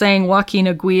trouble saying Joaquin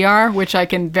Aguiar, which I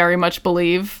can very much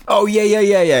believe. Oh,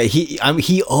 yeah.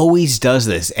 He always does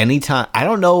this. Anytime. I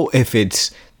don't know if it's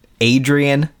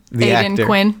Adrian, the Aidan actor.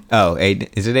 Quinn. Oh, Aiden.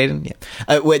 Is it Aiden? Yeah.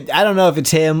 I don't know if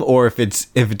it's him or if it's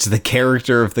the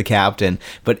character of the captain,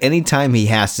 but anytime he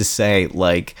has to say,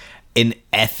 like, an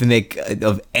ethnic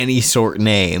of any sort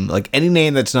name, like any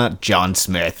name that's not John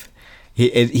Smith,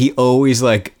 he always,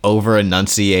 like,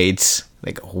 over-enunciates,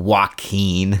 like,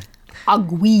 Joaquin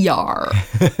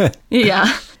Aguiar.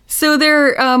 Yeah. So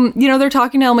they're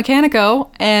talking to El Mechanico,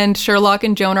 and Sherlock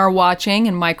and Joan are watching,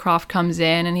 and Mycroft comes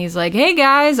in, and he's like, hey,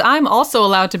 guys, I'm also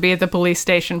allowed to be at the police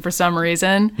station for some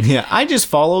reason. Yeah, I just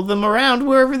follow them around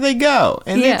wherever they go,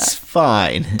 and it's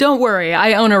fine. Don't worry,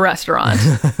 I own a restaurant.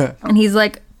 And he's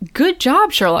like, good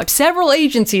job, Sherlock. Several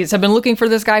agencies have been looking for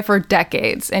this guy for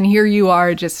decades, and here you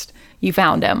are, you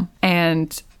found him.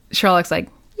 And Sherlock's like,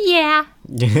 yeah.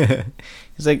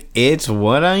 He's like, it's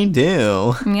what I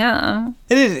do. Yeah.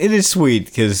 It is sweet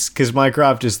because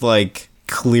Mycroft is like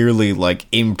clearly like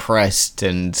impressed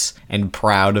and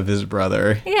proud of his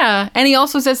brother. Yeah, and he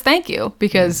also says thank you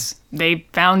because they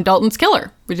found Dalton's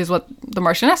killer, which is what the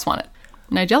Marchioness wanted.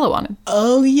 Nigella wanted.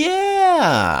 Oh,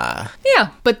 yeah. Yeah,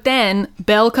 but then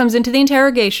Belle comes into the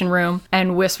interrogation room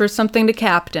and whispers something to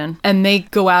Captain, and they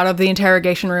go out of the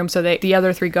interrogation room, so the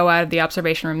other 3 go out of the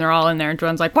observation room. They're all in there, and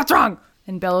Joan's like, what's wrong?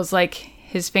 And Bella's like,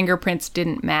 his fingerprints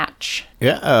didn't match.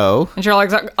 Uh-oh. And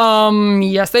Sherlock's like,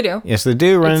 yes, they do. Yes, they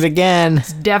do. Run it again.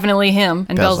 It's definitely him.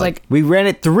 And Belle's like, we ran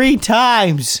it 3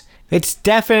 times. It's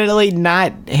definitely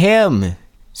not him.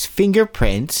 His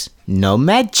fingerprints, no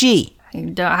matchy.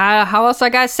 how else I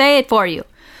gotta say it for you?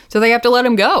 So they have to let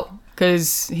him go,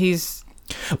 because he's...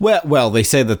 Well, they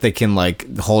say that they can,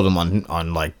 like, hold him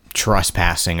on like,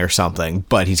 trespassing or something,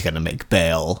 but he's gonna make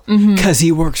bail because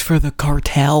he works for the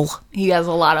cartel. He has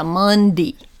a lot of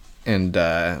money. And,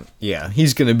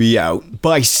 he's gonna be out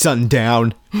by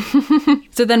sundown.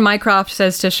 So then Mycroft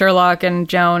says to Sherlock and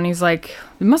Joan, he's like,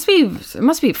 it must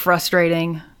be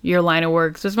frustrating, your line of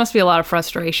work. There must be a lot of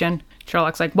frustration.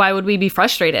 Sherlock's like, why would we be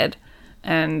frustrated?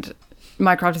 And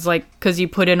Mycroft is like, because you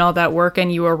put in all that work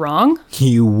and you were wrong?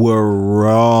 You were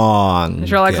wrong. And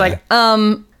Sherlock's like,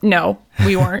 no,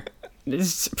 we weren't.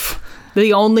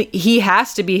 He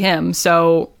has to be him,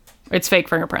 so it's fake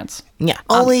fingerprints. Yeah.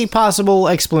 Only possible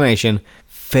explanation,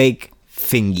 fake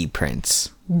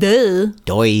fingerprints. Duh.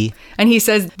 Doi. And he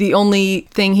says the only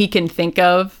thing he can think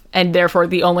of, and therefore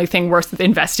the only thing worth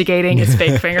investigating, is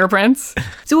fake fingerprints.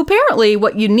 So apparently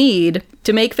what you need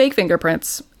to make fake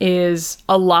fingerprints is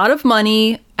a lot of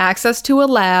money, access to a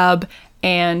lab,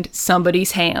 and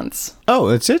somebody's hands Oh,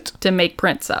 that's it? to make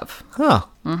prints of. Huh.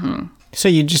 Mm-hmm. So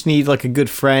you just need like a good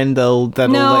friend that'll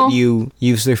No. let you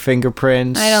use their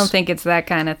fingerprints. I don't think it's that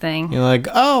kind of thing. You're like,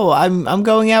 oh, I'm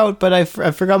going out, but I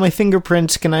forgot my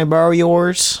fingerprints. Can I borrow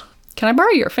yours? Can I borrow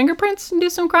your fingerprints and do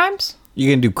some crimes? You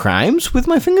gonna do crimes with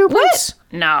my fingerprints?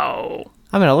 No.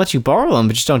 I mean, I'll let you borrow them,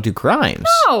 but just don't do crimes.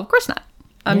 Oh, of course not.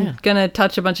 I'm Yeah. gonna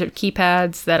touch a bunch of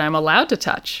keypads that I'm allowed to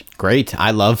touch. Great.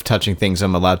 I love touching things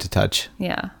I'm allowed to touch.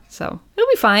 Yeah, so it'll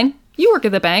be fine. You work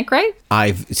at the bank, right?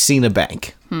 I've seen a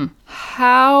bank.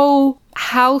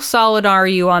 How solid are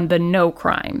you on the no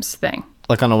crimes thing?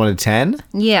 Like on a 1 to 10?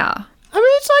 Yeah. I mean,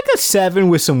 it's like a 7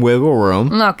 with some wiggle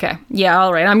room. Okay. Yeah,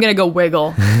 all right. I'm going to go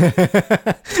wiggle.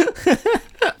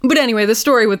 But anyway, the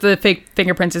story with the fake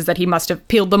fingerprints is that he must have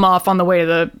peeled them off on the way to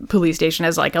the police station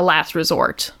as like a last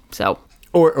resort. So,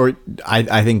 Or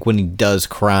I think when he does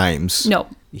crimes, no,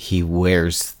 he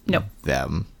wears No.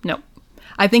 them. no.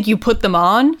 I think you put them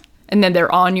on and then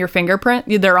they're on your fingerprint.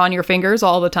 They're on your fingers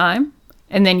all the time.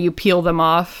 And then you peel them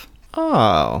off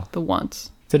Oh, the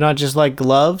once. they're not just like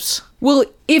gloves? Well,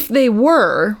 if they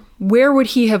were, where would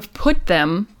he have put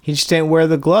them? He just didn't wear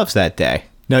the gloves that day.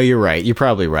 No, you're right. You're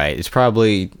probably right. He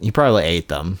probably ate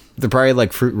them. They're probably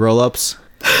like fruit roll-ups.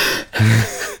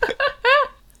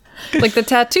 Like the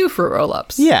tattoo fruit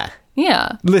roll-ups. Yeah.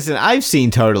 Yeah. Listen, I've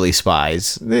seen Totally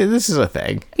Spies. This is a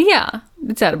thing. Yeah,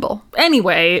 it's edible.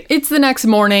 Anyway, it's the next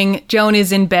morning. Joan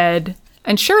is in bed,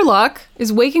 and Sherlock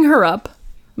is waking her up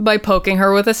by poking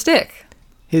her with a stick.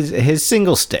 His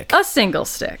single stick. A single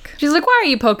stick. She's like, "Why are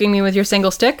you poking me with your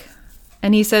single stick?"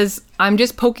 And he says, "I'm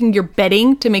just poking your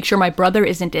bedding to make sure my brother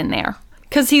isn't in there."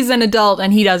 Because he's an adult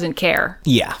and he doesn't care.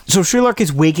 Yeah. So Sherlock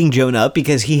is waking Joan up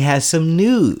because he has some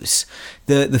news.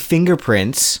 The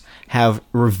fingerprints have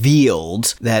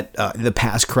revealed that the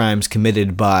past crimes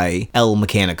committed by El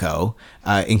Mecanico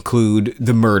include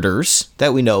the murders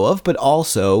that we know of, but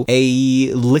also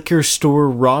a liquor store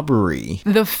robbery.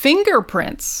 The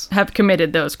fingerprints have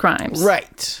committed those crimes.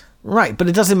 Right, but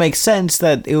it doesn't make sense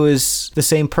that it was the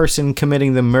same person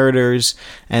committing the murders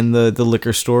and the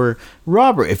liquor store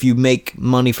robbery. If you make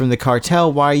money from the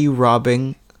cartel, why are you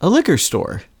robbing a liquor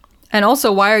store? And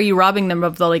also, why are you robbing them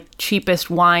of the like cheapest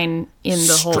wine in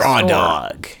the whole Straw store?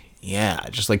 Dog. Yeah,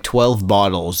 just like 12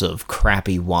 bottles of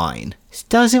crappy wine. This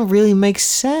doesn't really make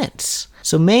sense.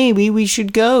 So maybe we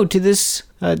should go to this,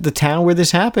 the town where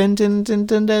this happened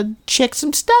and check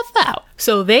some stuff out.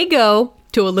 So they go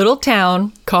to a little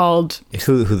town called,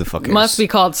 Who the fuck is? must be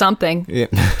called something, Yeah,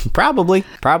 probably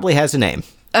has a name.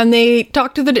 and they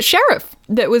talk to the sheriff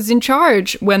that was in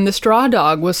charge when the straw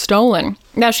dog was stolen.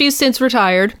 Now, she's since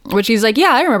retired, which he's like,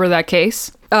 yeah, I remember that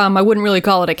case. I wouldn't really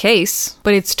call it a case,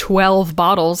 but it's 12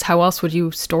 bottles. How else would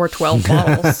you store 12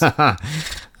 bottles?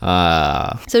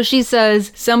 So she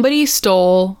says, somebody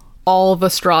stole all the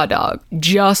straw dog.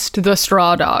 Just the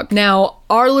straw dog. Now,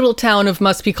 our little town of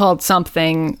must be called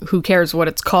something, who cares what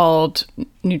it's called,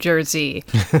 New Jersey,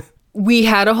 we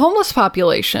had a homeless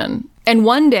population. And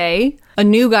one day, a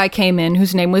new guy came in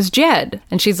whose name was Jed.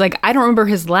 And she's like, I don't remember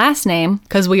his last name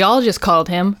because we all just called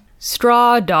him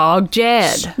Straw Dog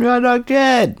Jed. Straw Dog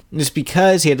Jed. Just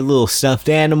because he had a little stuffed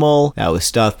animal that was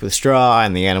stuffed with straw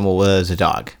and the animal was a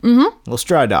dog. Mm-hmm. Little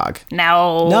straw dog.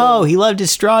 No, he loved his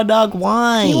straw dog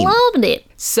wine. Loved it.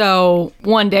 So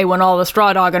one day when all the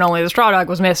straw dog and only the straw dog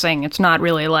was missing, it's not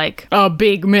really like a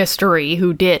big mystery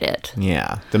who did it.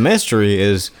 Yeah. The mystery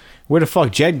is, where the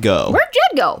fuck Jed go? Where'd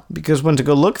Jed go? Because went to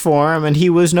go look for him and he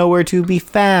was nowhere to be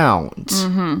found.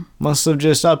 Mm-hmm. Must have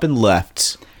just up and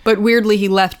left. But weirdly, he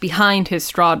left behind his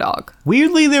straw dog.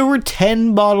 Weirdly, there were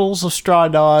 10 bottles of straw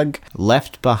dog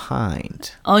left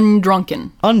behind.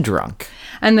 Undrunken. Undrunk.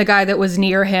 And the guy that was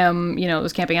near him,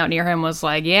 was camping out near him, was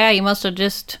like, yeah, he must have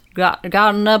just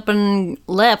gotten up and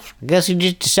left. I guess he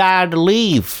just decided to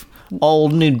leave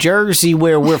old New Jersey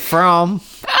where we're from.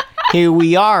 Here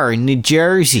we are in New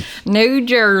Jersey. New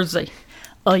Jersey.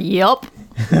 Yup.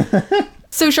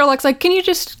 So Sherlock's like, can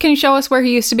you show us where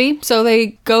he used to be? So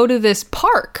they go to this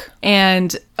park,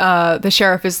 and the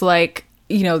sheriff is like,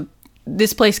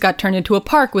 this place got turned into a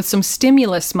park with some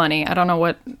stimulus money. I don't know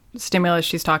what stimulus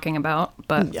she's talking about,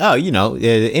 but... Oh,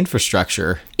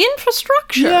 infrastructure.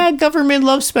 Infrastructure? Yeah, government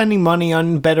loves spending money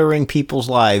on bettering people's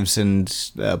lives and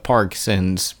parks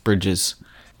and bridges,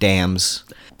 dams.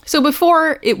 So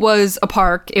before it was a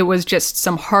park, it was just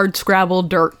some hard scrabble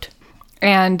dirt.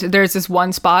 And there's this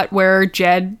one spot where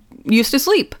Jed used to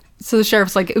sleep. So the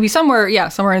sheriff's like, it'd be somewhere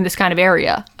in this kind of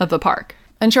area of the park.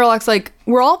 And Sherlock's like,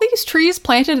 were all these trees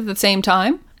planted at the same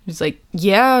time? He's like,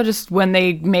 yeah, just when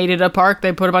they made it a park,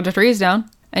 they put a bunch of trees down.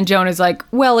 And Joan is like,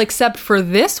 well, except for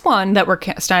this one that we're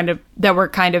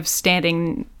kind of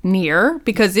standing near,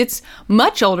 because it's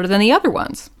much older than the other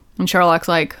ones. And Sherlock's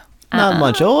like, Not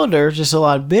much older, just a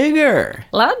lot bigger.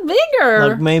 a lot bigger.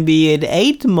 Like maybe it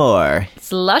ate more.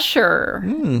 It's lusher.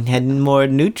 Had more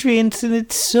nutrients in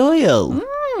its soil.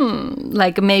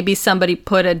 Like maybe somebody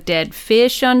put a dead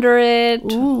fish under it.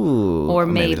 Ooh. Or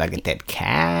maybe maybe- like a dead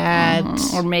cat.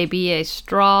 Or maybe a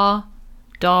straw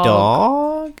dog.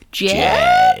 Dog?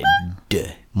 Jed?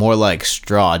 Dead. More like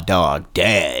straw dog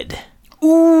dead.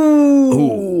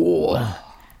 Ooh.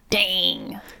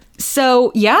 Dang.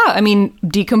 So, yeah, I mean,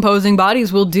 decomposing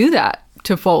bodies will do that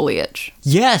to foliage.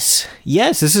 Yes,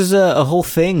 this is a whole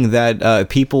thing that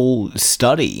people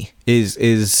study.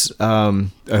 Is a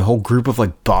whole group of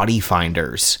like body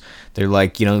finders. They're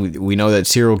like, we know that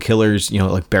serial killers,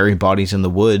 like bury bodies in the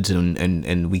woods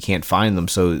and we can't find them.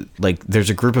 So like, there's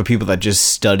a group of people that just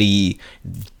study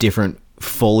different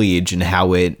foliage and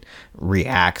how it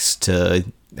reacts to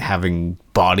having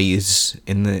bodies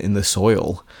in the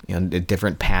soil.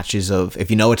 Different patches of, if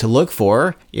you know what to look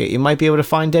for, you might be able to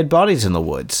find dead bodies in the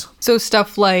woods. So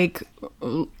stuff like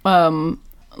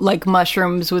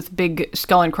mushrooms with big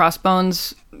skull and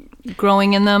crossbones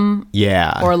growing in them.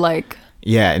 Yeah. Or like...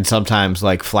 Yeah, and sometimes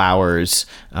like flowers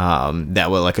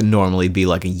that would like normally be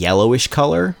like a yellowish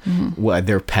color,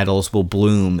 their petals will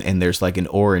bloom and there's like an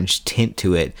orange tint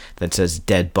to it that says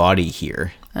dead body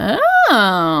here.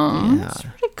 Oh, that's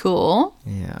pretty cool.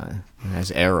 Yeah, it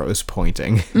has arrows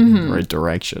pointing in the right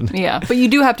direction. Yeah, but you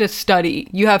do have to study.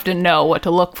 You have to know what to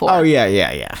look for. Oh,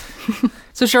 yeah.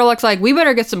 So Sherlock's like, we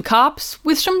better get some cops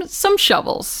with some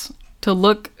shovels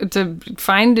to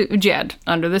find Jed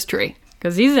under this tree,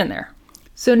 because he's in there.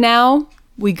 So now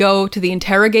we go to the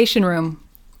interrogation room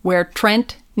where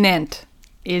Trent Nent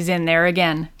is in there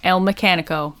again, El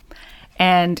Mechanico.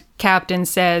 And Captain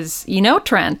says,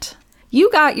 Trent, you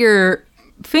got your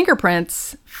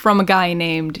fingerprints from a guy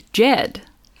named Jed.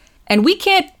 And we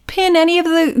can't pin any of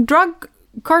the drug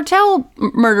cartel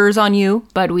murders on you,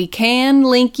 but we can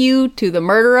link you to the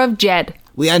murder of Jed.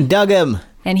 We undug him.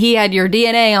 And he had your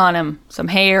DNA on him, some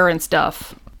hair and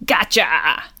stuff.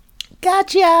 Gotcha!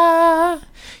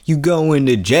 You going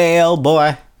to jail,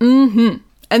 boy. And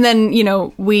then,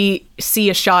 we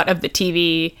see a shot of the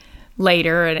TV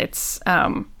later, and it's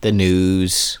The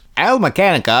news. El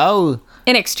Mechanico.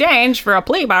 in exchange for a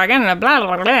plea bargain and blah,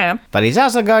 blah, blah. But he's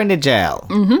also going to jail.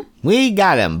 We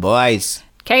got him, boys.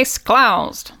 Case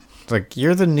closed. It's like,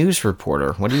 you're the news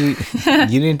reporter. What do you...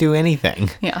 you didn't do anything.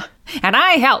 Yeah. And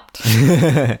I helped.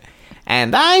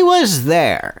 And I was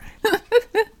there.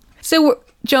 So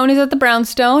Joan is at the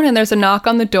brownstone, and there's a knock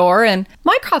on the door, and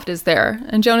Mycroft is there.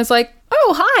 And Joan is like,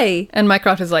 oh, hi. And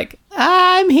Mycroft is like,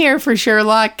 I'm here for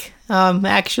Sherlock.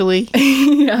 Actually.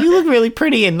 You look really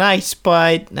pretty and nice,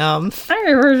 but, I'm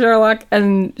here for Sherlock.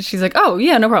 And she's like, oh,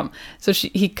 yeah, no problem. So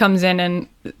he comes in and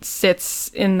sits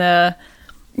in the,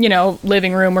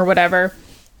 living room or whatever.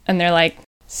 And they're like,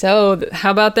 so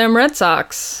how about them Red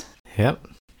Sox? Yep.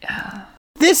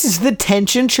 This is the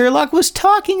tension Sherlock was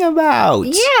talking about.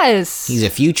 Yes. He's a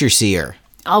future seer.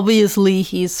 Obviously,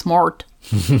 he's smart.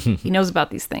 He knows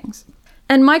about these things.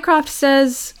 And Mycroft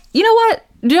says, you know what,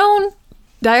 Joan?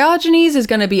 Diogenes is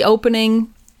going to be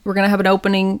opening. We're going to have an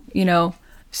opening,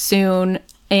 soon.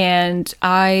 And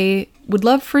I would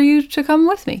love for you to come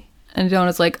with me. And Joan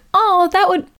is like, oh, that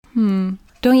would...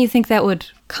 Don't you think that would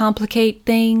complicate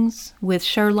things with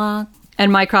Sherlock?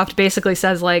 And Mycroft basically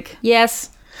says, like,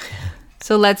 yes.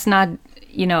 So let's not,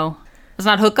 let's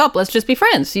not hook up. Let's just be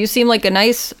friends. You seem like a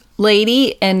nice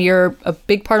lady, and you're a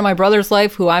big part of my brother's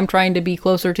life who I'm trying to be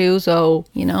closer to, so,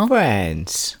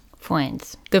 Friends.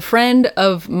 Friends. The friend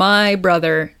of my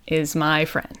brother is my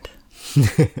friend.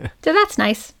 So that's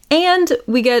nice. And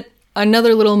we get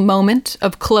another little moment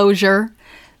of closure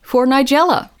for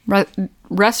Nigella.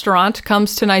 Restaurant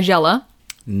comes to Nigella.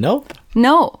 Nope.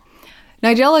 No.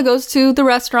 Nigella goes to the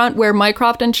restaurant where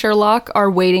Mycroft and Sherlock are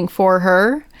waiting for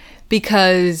her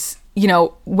because,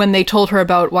 when they told her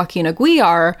about Joaquin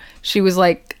Aguiar, she was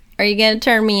like, are you going to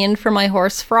turn me in for my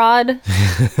horse fraud?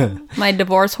 My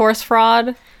divorce horse fraud?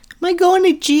 Am I going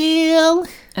to jail?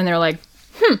 And they're like,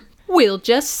 we'll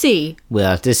just see. We'll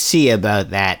have to see about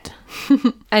that.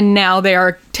 And now they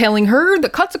are telling her the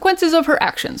consequences of her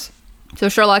actions. So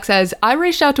Sherlock says, I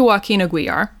reached out to Joaquin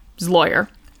Aguiar, his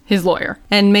lawyer,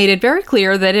 and made it very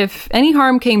clear that if any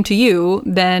harm came to you,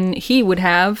 then he would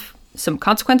have some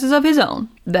consequences of his own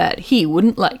that he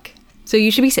wouldn't like. So you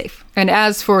should be safe. And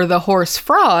as for the horse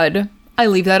fraud, I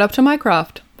leave that up to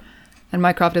Mycroft. And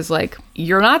Mycroft is like,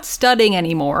 you're not studying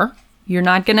anymore. You're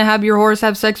not going to have your horse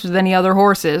have sex with any other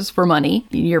horses for money.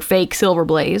 You're fake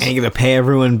Silverblaze. And you're going to pay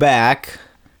everyone back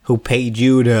who paid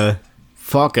you to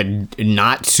fuck a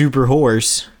not super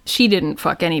horse. She didn't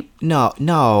fuck any. No,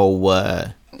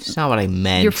 it's not what I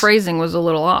meant. Your phrasing was a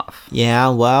little off. Yeah,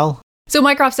 well. So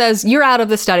Mycroft says, you're out of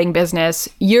the studying business.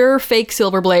 Your fake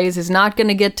Silverblaze is not going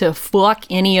to get to fuck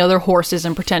any other horses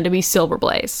and pretend to be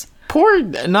Silverblaze. Poor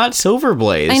not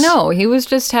Silverblaze. I know. He was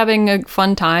just having a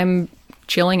fun time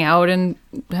chilling out and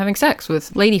having sex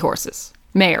with lady horses.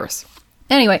 Mares.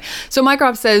 Anyway, so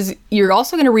Mycroft says, you're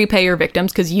also going to repay your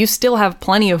victims because you still have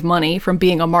plenty of money from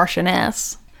being a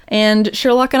Marchioness. And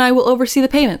Sherlock and I will oversee the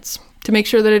payments to make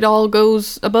sure that it all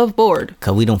goes above board.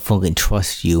 Because we don't fucking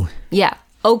trust you. Yeah.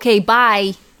 Okay,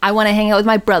 bye. I want to hang out with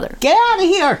my brother. Get out of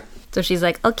here! So she's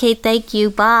like, okay, thank you,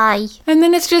 bye. And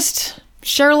then it's just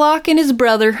Sherlock and his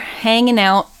brother hanging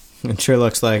out. And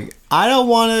Sherlock's like, I don't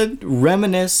want to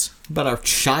reminisce about our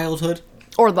childhood.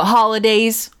 Or the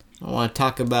holidays. I want to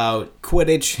talk about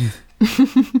Quidditch.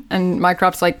 And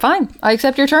Mycroft's like, fine, I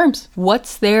accept your terms.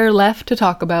 What's there left to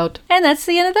talk about? And that's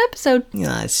the end of the episode.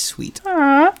 Yeah, that's sweet.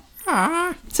 So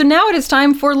now it is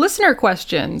time for listener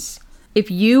questions. If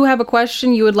you have a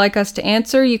question you would like us to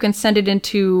answer, you can send it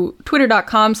into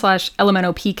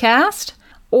twitter.com/elementopcast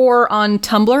or on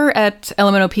Tumblr at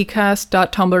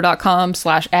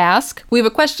elementopcast.tumblr.com/ask. We have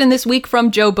a question this week from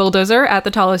Joe Bulldozer at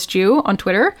the Tallest Jew on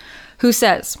Twitter, who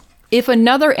says, if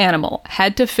another animal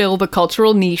had to fill the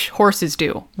cultural niche horses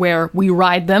do, where we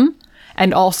ride them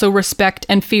and also respect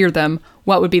and fear them,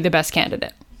 what would be the best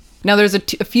candidate? Now, there's a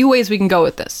few ways we can go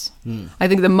with this. I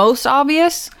think the most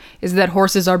obvious is that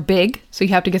horses are big, so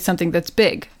you have to get something that's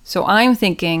big. So I'm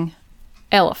thinking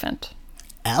elephant.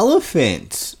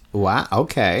 Elephant? Wow,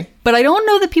 okay. But I don't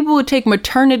know that people would take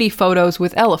maternity photos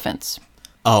with elephants.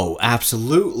 Oh,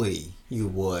 absolutely, you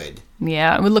would.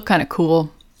 Yeah, it would look kind of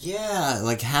cool. Yeah,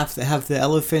 like have the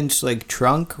elephant's like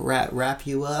trunk wrap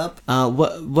you up.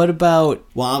 What about?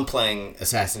 Well, I'm playing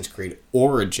Assassin's Creed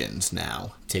Origins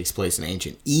now. It takes place in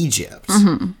ancient Egypt,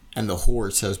 and the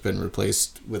horse has been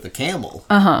replaced with a camel.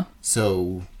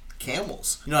 So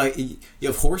camels. You know, you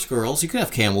have horse girls. You could have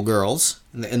camel girls,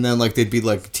 and then like they'd be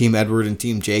like Team Edward and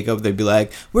Team Jacob. They'd be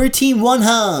like, we're Team One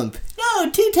Hump. No,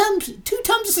 two tums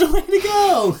is the way to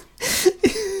go.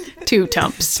 Two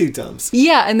tumps. Two tums.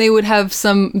 Yeah, and they would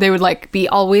like be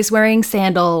always wearing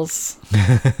sandals.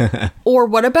 Or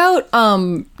what about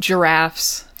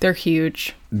giraffes? They're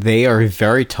huge. They are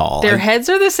very tall. Their heads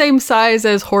are the same size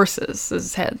as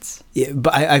horses' heads. Yeah,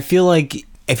 but I feel like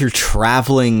if you're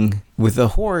traveling with a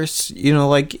horse, you know,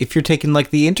 like if you're taking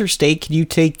like the interstate, can you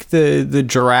take the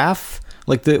giraffe?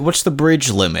 Like what's the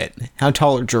bridge limit? How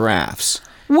tall are giraffes?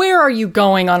 Where are you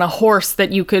going on a horse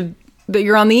that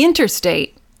you're on the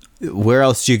interstate? Where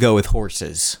else do you go with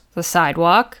horses? The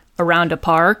sidewalk, around a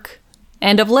park,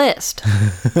 end of list.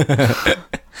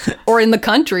 Or in the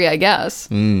country, I guess.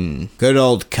 Good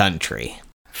old country.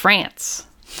 France.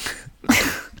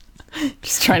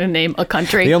 Just trying to name a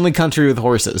country. The only country with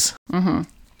horses.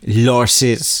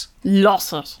 Lorses.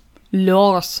 Losses.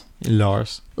 Lors.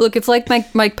 Look, it's like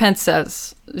Mike Pence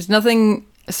says. There's nothing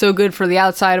so good for the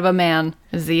outside of a man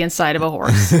as the inside of a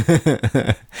horse.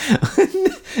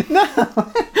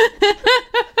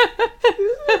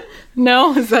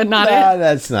 No, is that not it?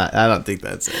 That's not. I don't think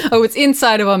that's it. Oh, it's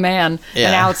inside of a man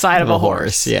and outside of a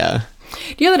horse. Yeah.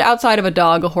 Do you know that outside of a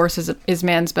dog, a horse is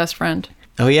man's best friend?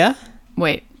 Oh yeah.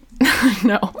 Wait,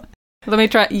 no. Let me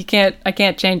try. I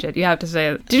can't change it. You have to say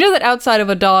it. Do you know that outside of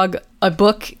a dog, a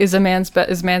book is man's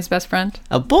best friend?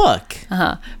 A book.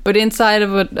 But inside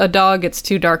of a dog, it's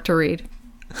too dark to read.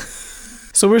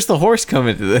 So where's the horse come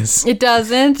into this? It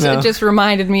doesn't. No. It just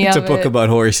reminded me of it. It's a book about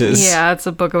horses. Yeah, it's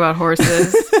a book about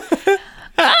horses.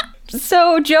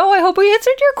 So, Joe, I hope we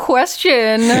answered your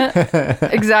question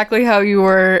exactly how you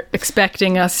were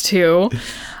expecting us to.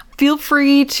 Feel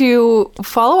free to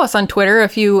follow us on Twitter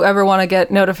if you ever want to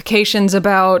get notifications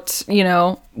about,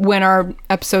 when our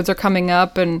episodes are coming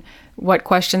up and what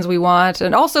questions we want.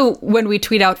 And also when we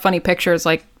tweet out funny pictures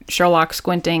like Sherlock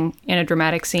squinting in a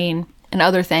dramatic scene and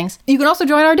other things. You can also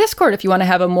join our Discord if you want to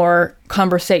have a more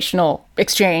conversational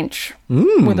exchange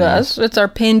with us. It's our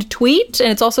pinned tweet,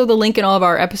 and it's also the link in all of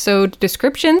our episode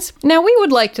descriptions. Now, we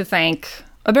would like to thank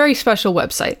a very special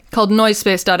website called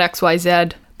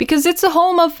Noisepace.xyz because it's the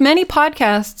home of many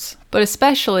podcasts, but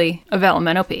especially of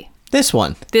LMNOP. This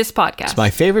one. This podcast. It's my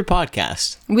favorite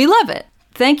podcast. We love it.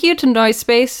 Thank you to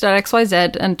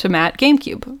Noisepace.xyz and to Matt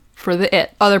GameCube for the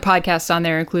It. Other podcasts on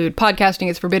there include Podcasting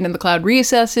is Forbidden in the Cloud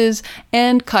Recesses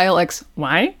and Kyle X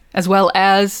Why, as well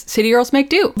as City Girls Make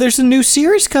Do. There's a new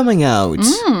series coming out.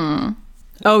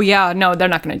 Oh yeah, no, they're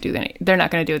not going to do that. They're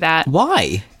not going to do that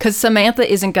Why? because Samantha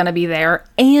isn't going to be there,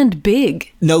 and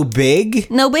Big. No big?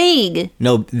 No big.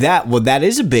 No, that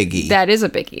is a biggie. That is a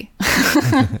biggie.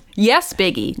 Yes,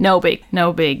 Biggie. No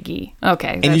biggie.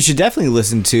 Okay. And you should definitely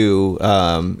listen to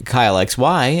Kyle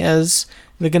XY, as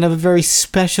they're going to have a very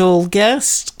special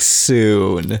guest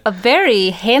soon. A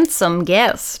very handsome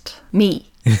guest.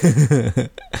 Me.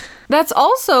 That's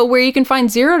also where you can find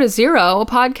Zero to Zero, a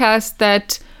podcast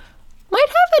that might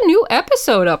have a new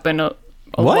episode up in a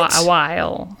What?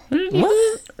 while.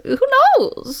 What? Who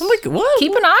knows? Like, what?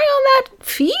 Keep an eye on that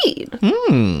feed.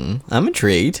 I'm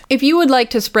intrigued. If you would like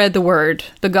to spread the word,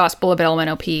 the gospel of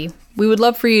LMNOP, we would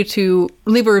love for you to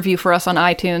leave a review for us on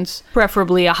iTunes,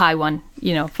 preferably a high one,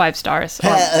 5 stars.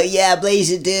 Or Yeah,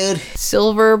 blaze it, dude.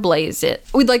 silver blaze it.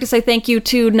 We'd like to say thank you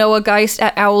to Noah Geist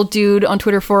at Owl Dude on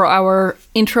Twitter for our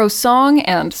intro song,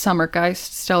 and Summer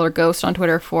Geist, Stellar Ghost on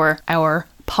Twitter for our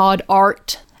pod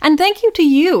art. And thank you to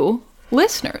you,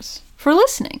 listeners, for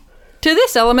listening to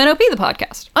this LMNOP, the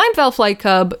podcast. I'm Val Flight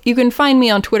Cub. You can find me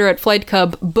on Twitter at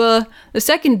FlightCub. The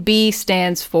second B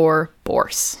stands for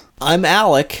Borse. I'm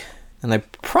Alec, and I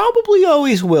probably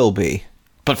always will be.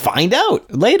 But find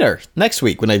out later, next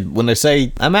week, when I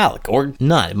say I'm Alec, or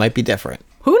not. It might be different.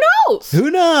 Who knows? Who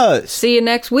knows? See you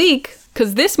next week,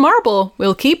 because this marble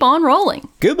will keep on rolling.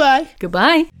 Goodbye.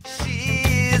 Goodbye.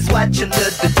 She's watching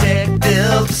the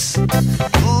detectives.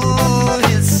 Ooh,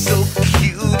 he's so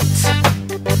cute.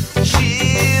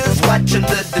 She's watching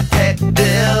the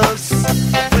detectives.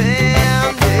 When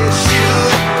they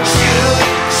shoot,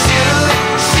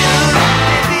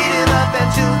 they beat him up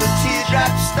until the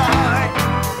teardrops start.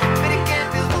 But he can't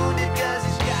be wounded 'cause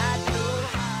he's got no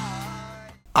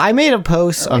heart. I made a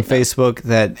post on Facebook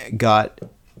that got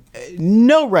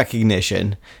no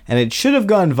recognition, and it should have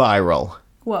gone viral.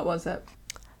 What was it?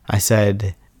 I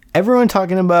said, everyone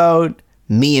talking about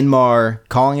Myanmar,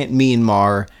 calling it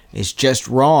Myanmar, is just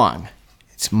wrong.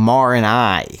 It's Mar and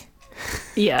I.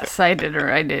 Yes, I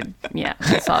did. Yeah,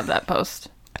 I saw that post.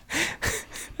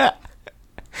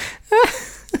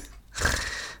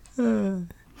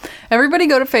 Everybody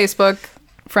go to Facebook,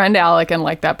 friend Alec, and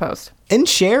like that post. And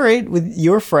share it with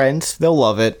your friends. They'll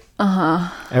love it.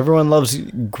 Everyone loves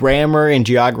grammar and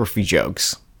geography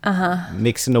jokes.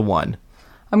 Mix into one.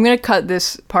 I'm going to cut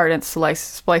this part and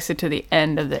splice it to the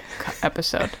end of the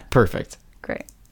episode. Perfect. Great.